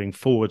ongoing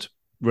forward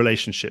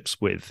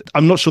relationships with.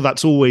 I'm not sure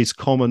that's always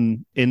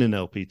common in an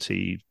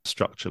LPT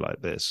structure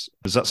like this.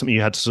 Is that something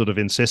you had to sort of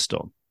insist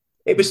on?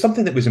 It was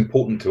something that was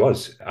important to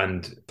us.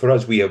 And for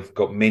us, we have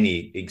got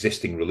many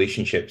existing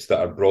relationships that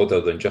are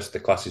broader than just the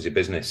classes of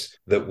business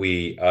that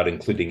we are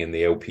including in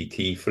the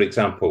LPT, for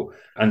example.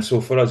 And so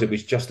for us, it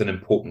was just an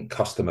important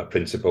customer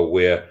principle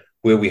where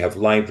we have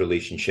live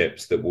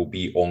relationships that will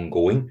be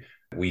ongoing.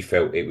 We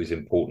felt it was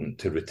important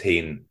to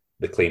retain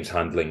the claims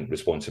handling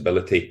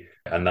responsibility.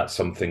 And that's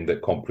something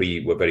that Comp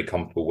Re were very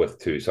comfortable with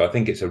too. So I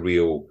think it's a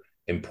real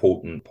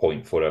important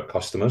point for our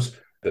customers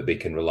that they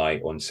can rely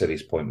on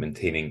SiriusPoint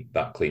maintaining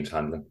that claims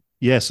handling.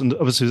 Yes, and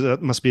obviously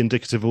that must be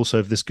indicative also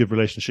of this good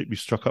relationship you've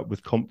struck up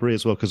with Comp Re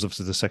as well, because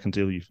obviously the second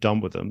deal you've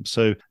done with them.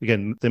 So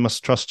again, they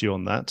must trust you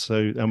on that. So,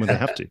 and when they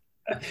have to.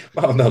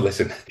 Well, no,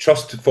 listen,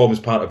 trust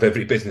forms part of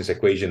every business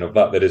equation of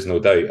that, there is no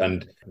doubt.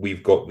 And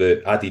we've got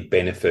the added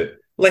benefit,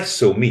 less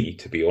so me,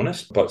 to be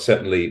honest, but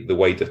certainly the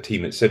wider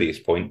team at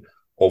SiriusPoint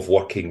of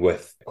working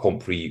with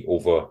Comp Re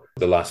over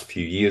the last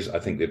few years. I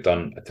think they've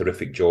done a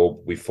terrific job.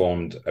 We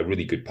formed a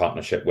really good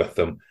partnership with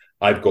them.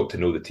 I've got to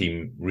know the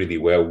team really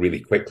well, really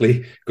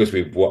quickly, because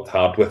we've worked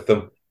hard with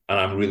them. And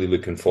I'm really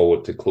looking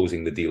forward to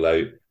closing the deal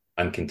out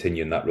and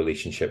continuing that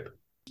relationship.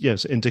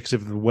 Yes,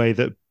 indicative of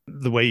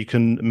the way you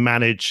can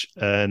manage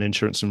an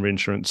insurance and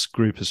reinsurance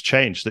group has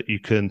changed, that you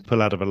can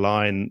pull out of a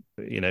line,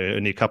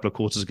 only a couple of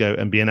quarters ago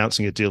and be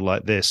announcing a deal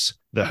like this,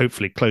 that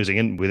hopefully closing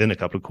in within a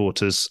couple of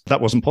quarters.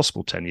 That wasn't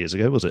possible 10 years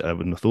ago, was it? I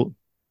wouldn't have thought.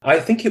 I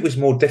think it was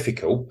more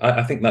difficult.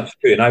 I think that's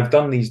true. And I've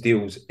done these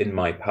deals in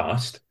my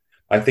past.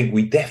 I think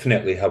we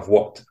definitely have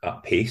worked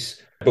at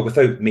pace, but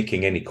without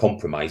making any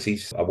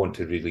compromises. I want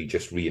to really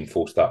just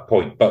reinforce that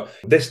point. But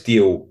this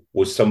deal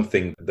was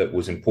something that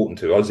was important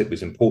to us. It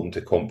was important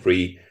to Comp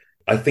Re.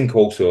 I think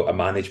also a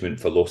management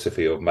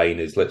philosophy of mine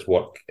is let's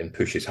work and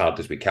push as hard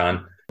as we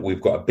can.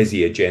 We've got a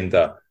busy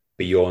agenda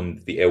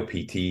beyond the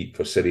LPT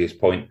for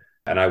SiriusPoint,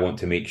 and I want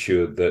to make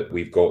sure that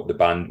we've got the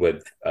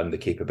bandwidth and the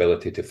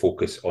capability to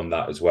focus on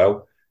that as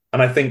well.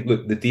 And I think,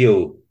 look, the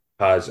deal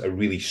has a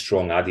really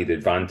strong added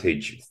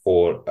advantage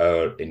for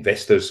our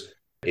investors.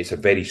 It's a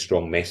very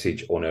strong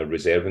message on our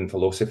reserving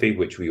philosophy,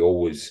 which we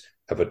always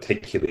have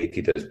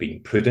articulated as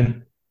being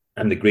prudent.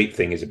 And the great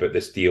thing is about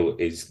this deal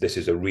is this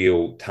is a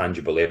real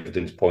tangible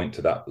evidence point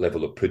to that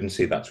level of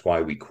prudency. That's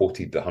why we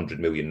quoted the 100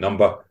 million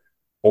number.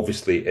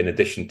 Obviously, in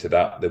addition to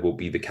that, there will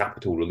be the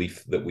capital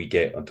relief that we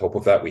get on top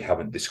of that. We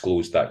haven't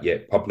disclosed that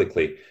yet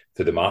publicly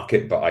to the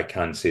market, but I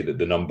can say that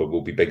the number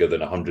will be bigger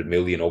than 100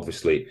 million,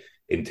 obviously,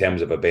 in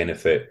terms of a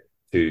benefit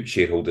to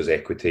shareholders'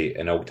 equity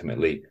and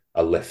ultimately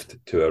a lift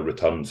to our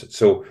returns.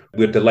 So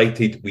we're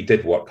delighted. We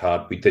did work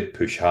hard. We did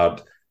push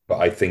hard. But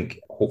I think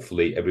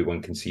hopefully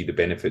everyone can see the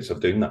benefits of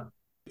doing that.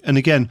 And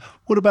again,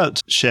 what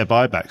about share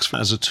buybacks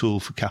as a tool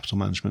for capital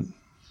management?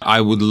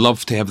 I would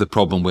love to have the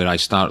problem where I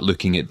start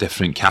looking at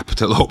different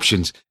capital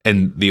options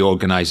in the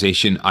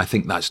organisation. I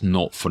think that's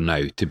not for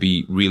now. To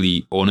be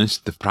really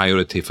honest, the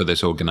priority for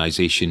this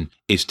organisation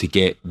is to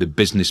get the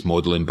business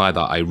model, and by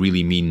that I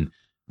really mean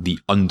the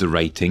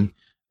underwriting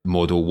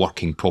model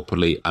working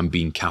properly and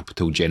being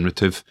capital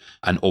generative,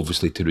 and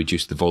obviously to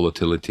reduce the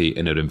volatility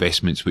in our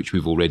investments, which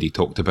we've already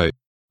talked about.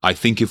 I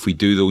think if we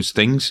do those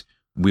things,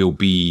 we'll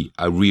be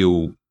a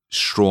real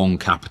strong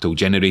capital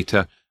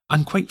generator.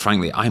 And quite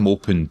frankly, I'm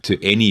open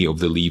to any of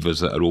the levers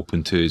that are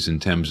open to us in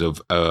terms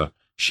of our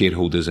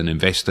shareholders and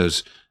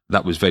investors.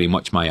 That was very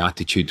much my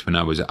attitude when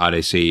I was at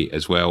RSA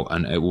as well,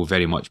 and it will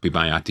very much be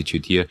my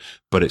attitude here,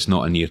 but it's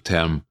not a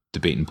near-term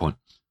debating point.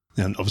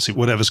 And obviously,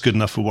 whatever's good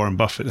enough for Warren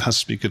Buffett, it has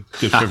to be good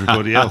for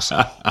everybody else.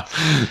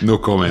 No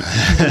comment.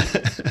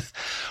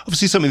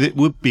 Obviously, something that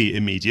would be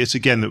immediate,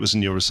 again, that was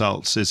in your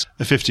results, is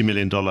a $50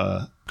 million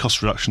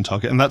cost reduction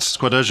target. And that's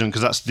quite urgent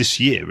because that's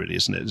this year, really,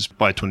 isn't it? It's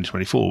by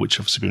 2024, which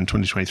obviously we're in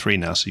 2023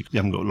 now, so you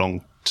haven't got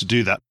long to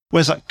do that.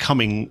 Where's that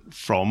coming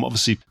from?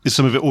 Obviously, is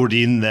some of it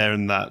already in there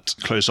in that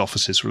closed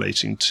offices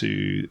relating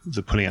to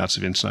the pulling out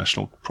of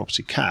international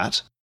property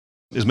cat?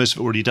 Is most of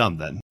it already done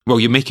then? Well,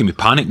 you're making me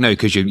panic now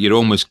because you're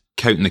almost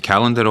counting the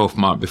calendar off,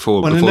 Mark,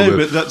 before. Well, no,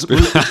 but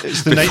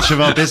it's the nature of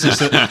our business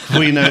that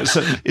we know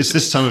it's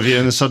this time of year,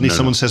 and then suddenly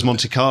someone says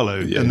Monte Carlo,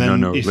 and then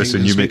you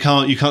listen,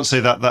 think you can't say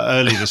that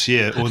early this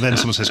year, or then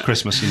someone says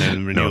Christmas,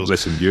 in renewals. No,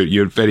 listen,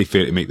 you're very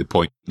fair to make the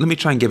point. Let me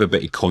try and give a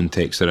bit of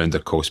context around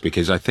our cost,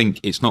 because I think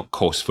it's not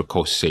cost for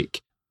cost's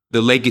sake.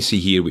 The legacy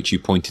here, which you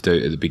pointed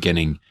out at the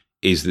beginning,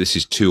 is this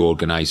is two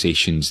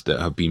organisations that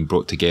have been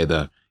brought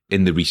together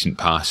in the recent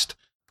past.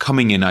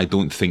 Coming in, I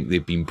don't think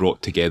they've been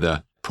brought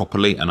together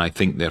properly, and I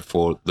think,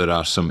 therefore, there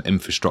are some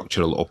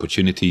infrastructural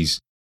opportunities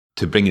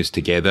to bring us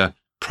together,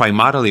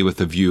 primarily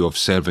with a view of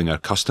serving our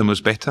customers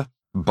better,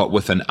 but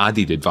with an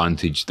added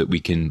advantage that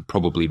we can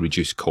probably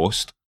reduce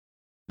cost.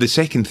 The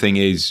second thing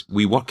is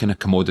we work in a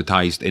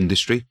commoditised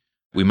industry.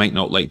 We might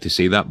not like to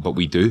say that, but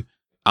we do,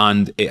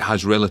 and it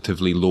has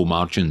relatively low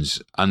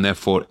margins, and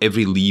therefore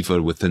every lever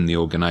within the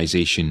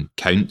organisation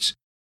counts.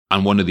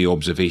 And one of the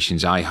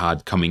observations I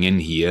had coming in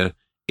here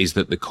is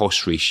that the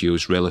cost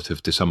ratios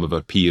relative to some of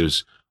our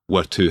peers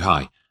were too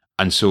high.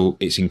 And so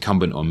it's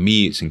incumbent on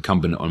me, it's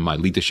incumbent on my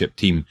leadership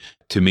team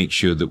to make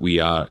sure that we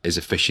are as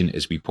efficient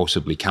as we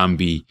possibly can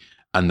be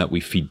and that we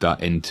feed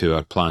that into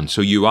our plan.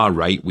 So you are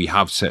right, we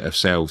have set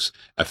ourselves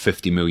a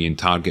 50 million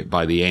target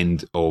by the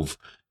end of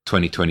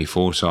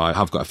 2024. So I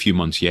have got a few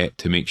months yet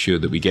to make sure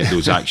that we get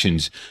those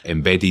actions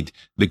embedded.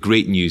 The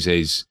great news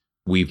is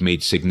we've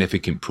made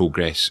significant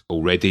progress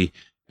already.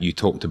 You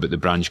talked about the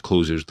branch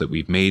closures that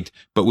we've made,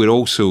 but we're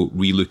also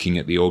relooking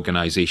at the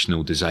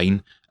organisational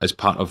design as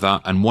part of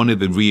that. And one of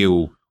the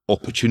real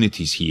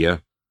opportunities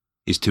here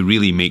is to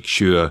really make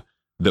sure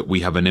that we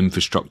have an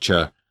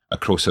infrastructure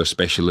across our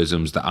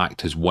specialisms that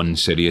act as one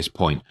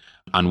SiriusPoint.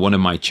 And one of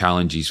my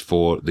challenges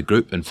for the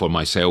group and for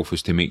myself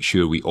is to make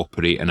sure we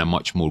operate in a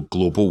much more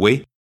global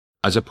way,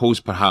 as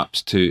opposed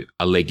perhaps to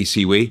a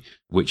legacy way,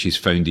 which is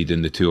founded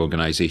in the two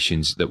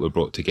organisations that were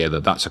brought together.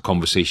 That's a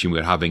conversation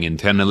we're having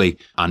internally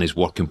and is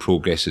work in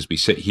progress as we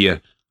sit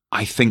here.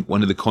 I think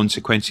one of the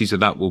consequences of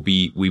that will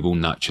be we will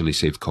naturally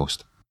save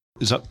cost.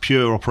 Is that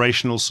pure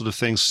operational sort of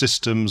things,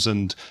 systems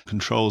and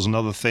controls and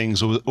other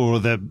things, or are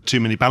there too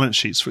many balance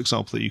sheets, for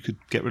example, that you could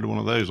get rid of one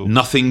of those? Or?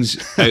 Nothing's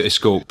out of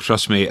scope,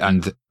 trust me,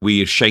 and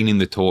we are shining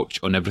the torch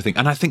on everything.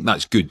 And I think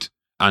that's good,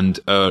 and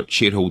our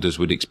shareholders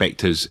would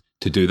expect us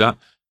to do that.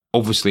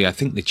 Obviously, I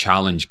think the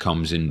challenge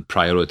comes in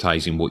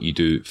prioritising what you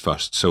do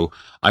first. So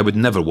I would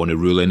never want to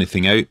rule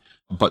anything out,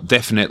 but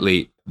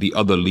definitely the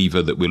other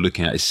lever that we're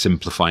looking at is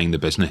simplifying the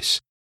business.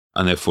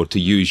 And therefore, to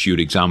use your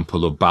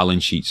example of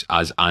balance sheets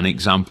as an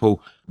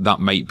example, that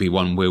might be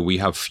one where we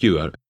have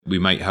fewer. We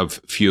might have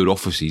fewer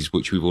offices,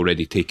 which we've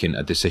already taken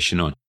a decision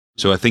on.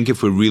 So I think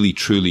if we're really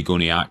truly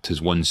going to act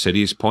as one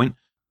SiriusPoint,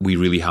 we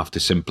really have to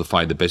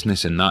simplify the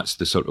business. And that's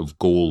the sort of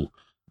goal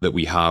that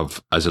we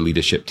have as a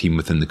leadership team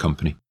within the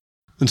company.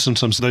 And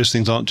sometimes those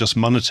things aren't just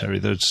monetary,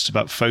 they're just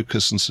about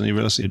focus. And so you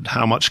realize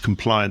how much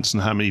compliance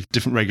and how many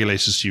different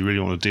regulators do you really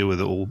want to deal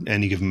with at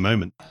any given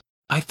moment.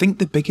 I think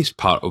the biggest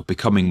part of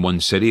becoming one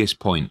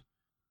SiriusPoint,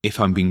 if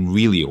I'm being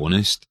really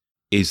honest,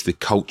 is the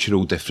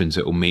cultural difference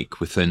it will make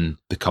within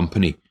the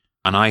company.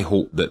 And I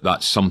hope that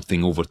that's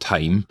something over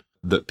time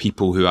that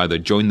people who either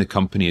join the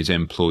company as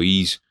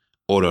employees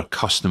or our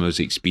customers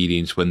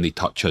experience when they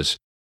touch us.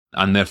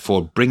 And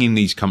therefore, bringing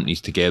these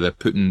companies together,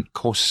 putting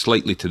costs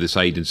slightly to the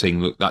side and saying,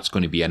 look, that's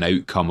going to be an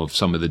outcome of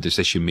some of the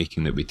decision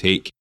making that we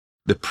take.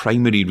 The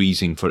primary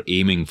reason for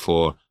aiming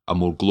for a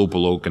more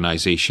global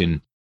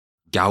organisation,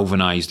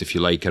 galvanised, if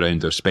you like,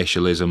 around our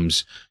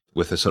specialisms,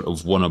 with a sort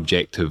of one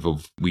objective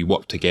of we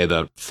work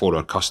together for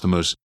our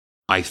customers,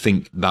 I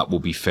think that will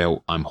be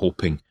felt, I'm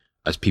hoping,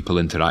 as people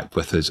interact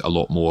with us a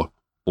lot more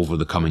over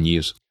the coming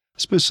years. I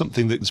suppose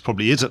something that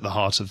probably is at the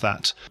heart of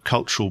that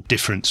cultural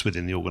difference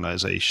within the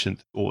organisation,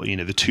 or,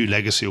 the two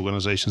legacy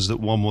organisations, that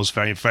one was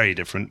very, very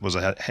different, was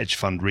a hedge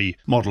fund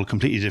model,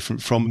 completely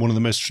different from one of the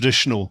most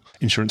traditional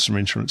insurance and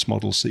reinsurance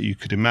models that you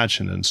could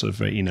imagine, and sort of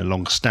very,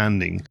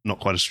 long-standing, not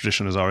quite as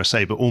traditional as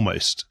RSA, but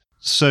almost.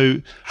 So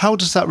how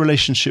does that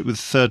relationship with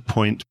Third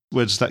Point,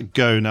 where does that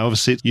go? Now,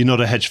 obviously, you're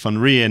not a hedge fund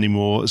re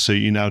anymore, so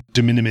you now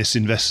de minimis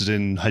invested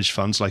in hedge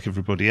funds like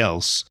everybody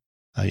else.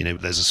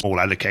 There's a small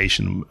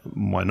allocation,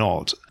 why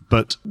not?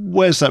 But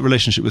where's that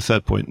relationship with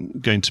Third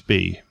Point going to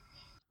be?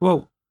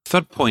 Well,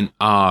 Third Point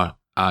are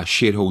a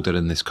shareholder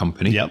in this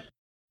company. Yep.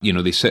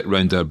 They sit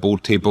around our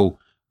board table,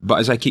 but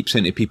as I keep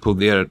saying to people,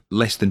 they're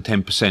less than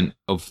 10%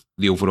 of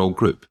the overall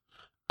group.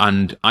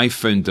 And I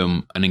found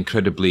them an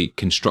incredibly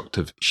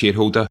constructive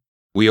shareholder.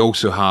 We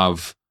also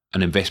have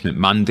an investment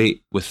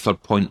mandate with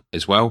Third Point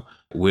as well,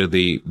 where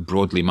they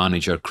broadly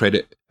manage our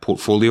credit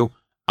portfolio.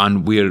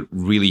 And we're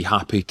really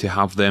happy to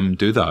have them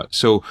do that.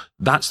 So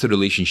that's the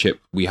relationship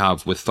we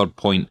have with Third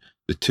Point,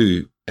 the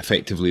two,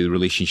 effectively, the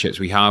relationships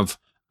we have.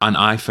 And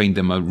I find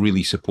them a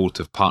really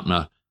supportive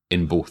partner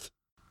in both.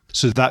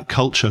 So that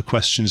culture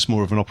question is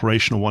more of an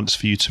operational one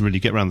for you to really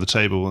get around the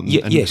table and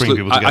yes, bring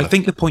people together. I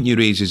think the point you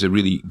raise is a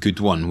really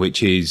good one,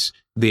 which is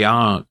they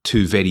are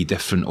two very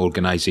different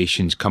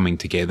organisations coming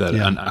together.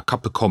 Yeah. And a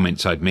couple of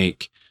comments I'd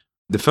make.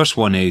 The first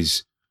one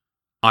is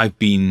I've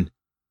been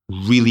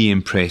really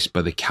impressed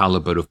by the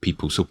caliber of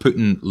people. So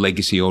putting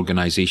legacy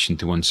organisation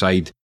to one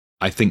side,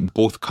 I think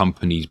both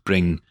companies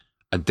bring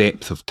a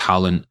depth of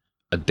talent,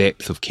 a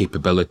depth of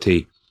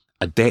capability,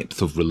 a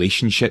depth of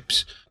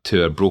relationships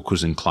to our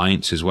brokers and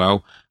clients as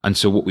well. And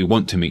so what we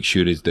want to make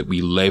sure is that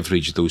we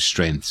leverage those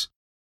strengths.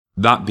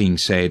 That being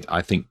said,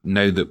 I think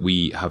now that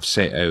we have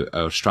set out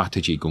our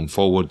strategy going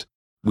forward,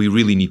 we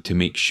really need to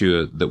make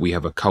sure that we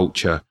have a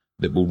culture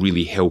that will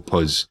really help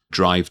us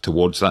drive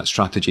towards that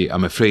strategy.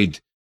 I'm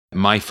afraid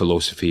my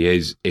philosophy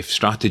is if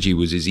strategy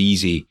was as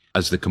easy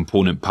as the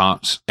component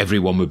parts,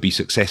 everyone would be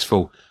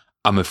successful.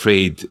 I'm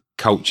afraid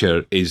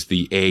culture is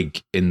the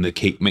egg in the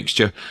cake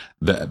mixture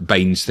that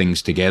binds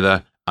things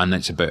together. And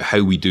it's about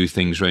how we do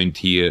things around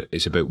here.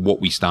 It's about what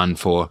we stand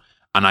for.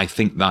 And I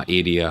think that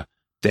area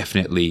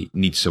definitely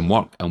needs some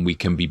work, and we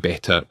can be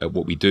better at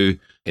what we do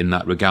in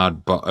that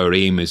regard. But our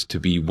aim is to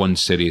be one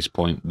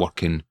SiriusPoint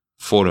working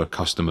for our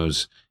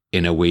customers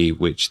in a way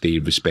which they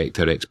respect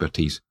our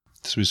expertise.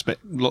 So we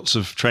expect lots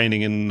of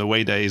training and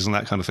away days and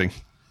that kind of thing.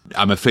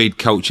 I'm afraid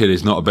culture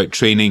is not about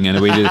training in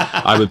a way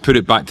that I would put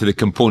it back to the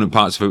component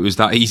parts. If it was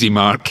that easy,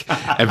 Mark,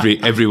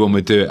 everyone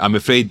would do it. I'm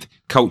afraid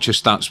culture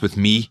starts with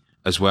me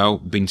as well,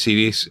 being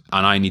serious,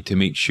 and I need to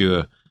make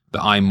sure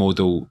that I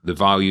model the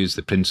values,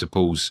 the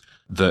principles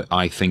that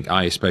I think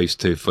I espouse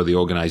to for the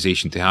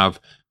organisation to have.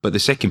 But the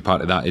second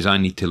part of that is I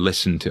need to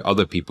listen to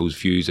other people's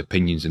views,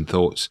 opinions and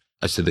thoughts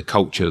as to the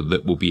culture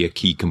that will be a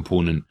key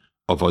component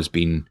of us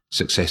being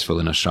successful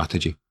in our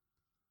strategy.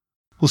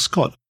 Well,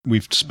 Scott,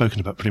 we've spoken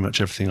about pretty much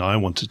everything I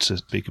wanted to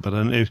speak about. I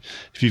don't know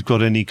if you've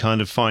got any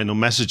kind of final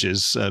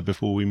messages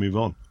before we move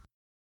on.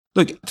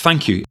 Look,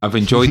 thank you. I've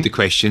enjoyed the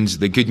questions.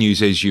 The good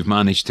news is you've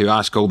managed to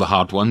ask all the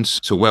hard ones,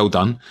 so well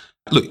done.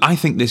 Look, I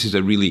think this is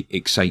a really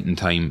exciting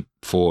time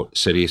for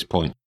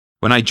SiriusPoint.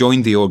 When I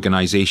joined the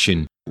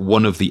organisation,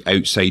 one of the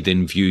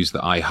outside-in views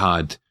that I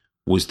had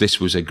was this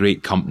was a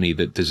great company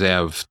that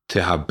deserved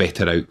to have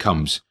better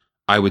outcomes.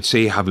 I would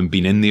say, having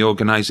been in the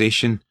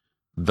organisation,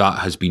 that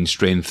has been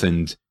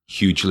strengthened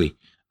hugely.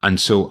 And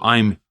so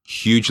I'm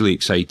hugely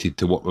excited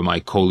to work with my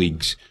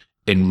colleagues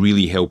in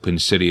really helping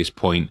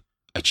SiriusPoint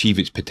achieve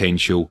its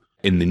potential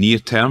in the near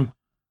term,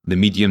 the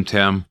medium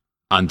term,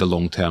 and the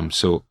long term.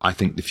 So I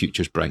think the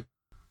future's bright.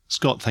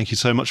 Scott, thank you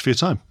so much for your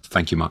time.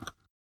 Thank you, Mark.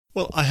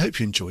 Well, I hope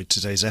you enjoyed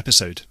today's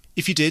episode.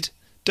 If you did,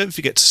 don't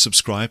forget to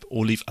subscribe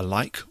or leave a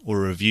like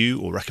or a review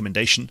or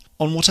recommendation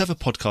on whatever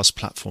podcast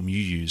platform you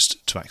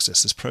used to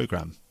access this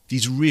programme.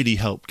 These really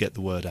help get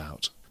the word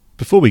out.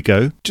 Before we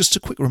go, just a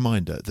quick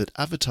reminder that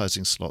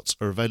advertising slots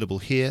are available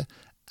here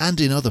and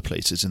in other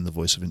places in the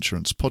Voice of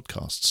Insurance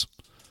podcasts.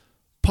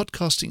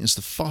 Podcasting is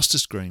the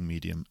fastest growing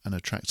medium and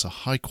attracts a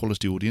high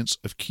quality audience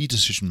of key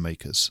decision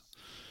makers.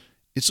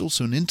 It's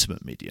also an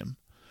intimate medium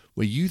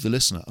where you, the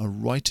listener, are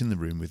right in the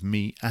room with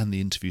me and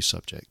the interview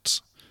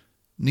subjects.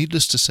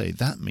 Needless to say,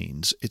 that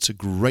means it's a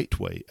great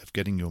way of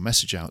getting your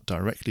message out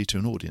directly to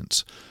an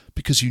audience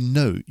because you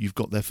know you've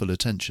got their full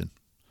attention.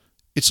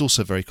 It's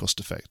also very cost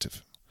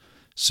effective.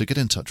 So get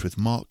in touch with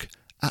Mark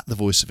at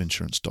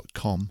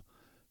thevoiceofinsurance.com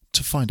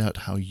to find out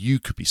how you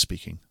could be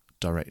speaking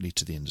directly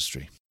to the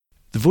industry.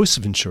 The Voice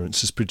of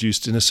Insurance is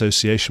produced in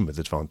association with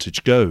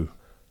Advantage Go.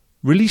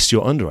 Release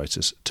your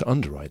underwriters to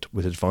underwrite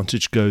with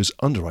Advantage Go's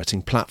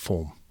underwriting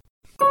platform.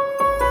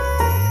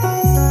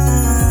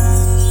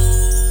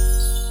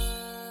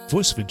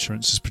 Voice of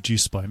Insurance is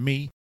produced by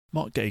me,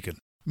 Mark Egan.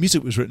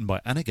 Music was written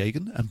by Anna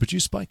Egan and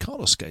produced by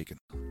Carlos Egan.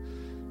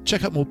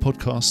 Check out more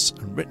podcasts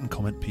and written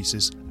comment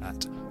pieces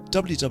at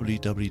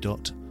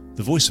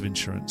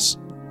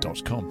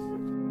www.thevoiceofinsurance.com.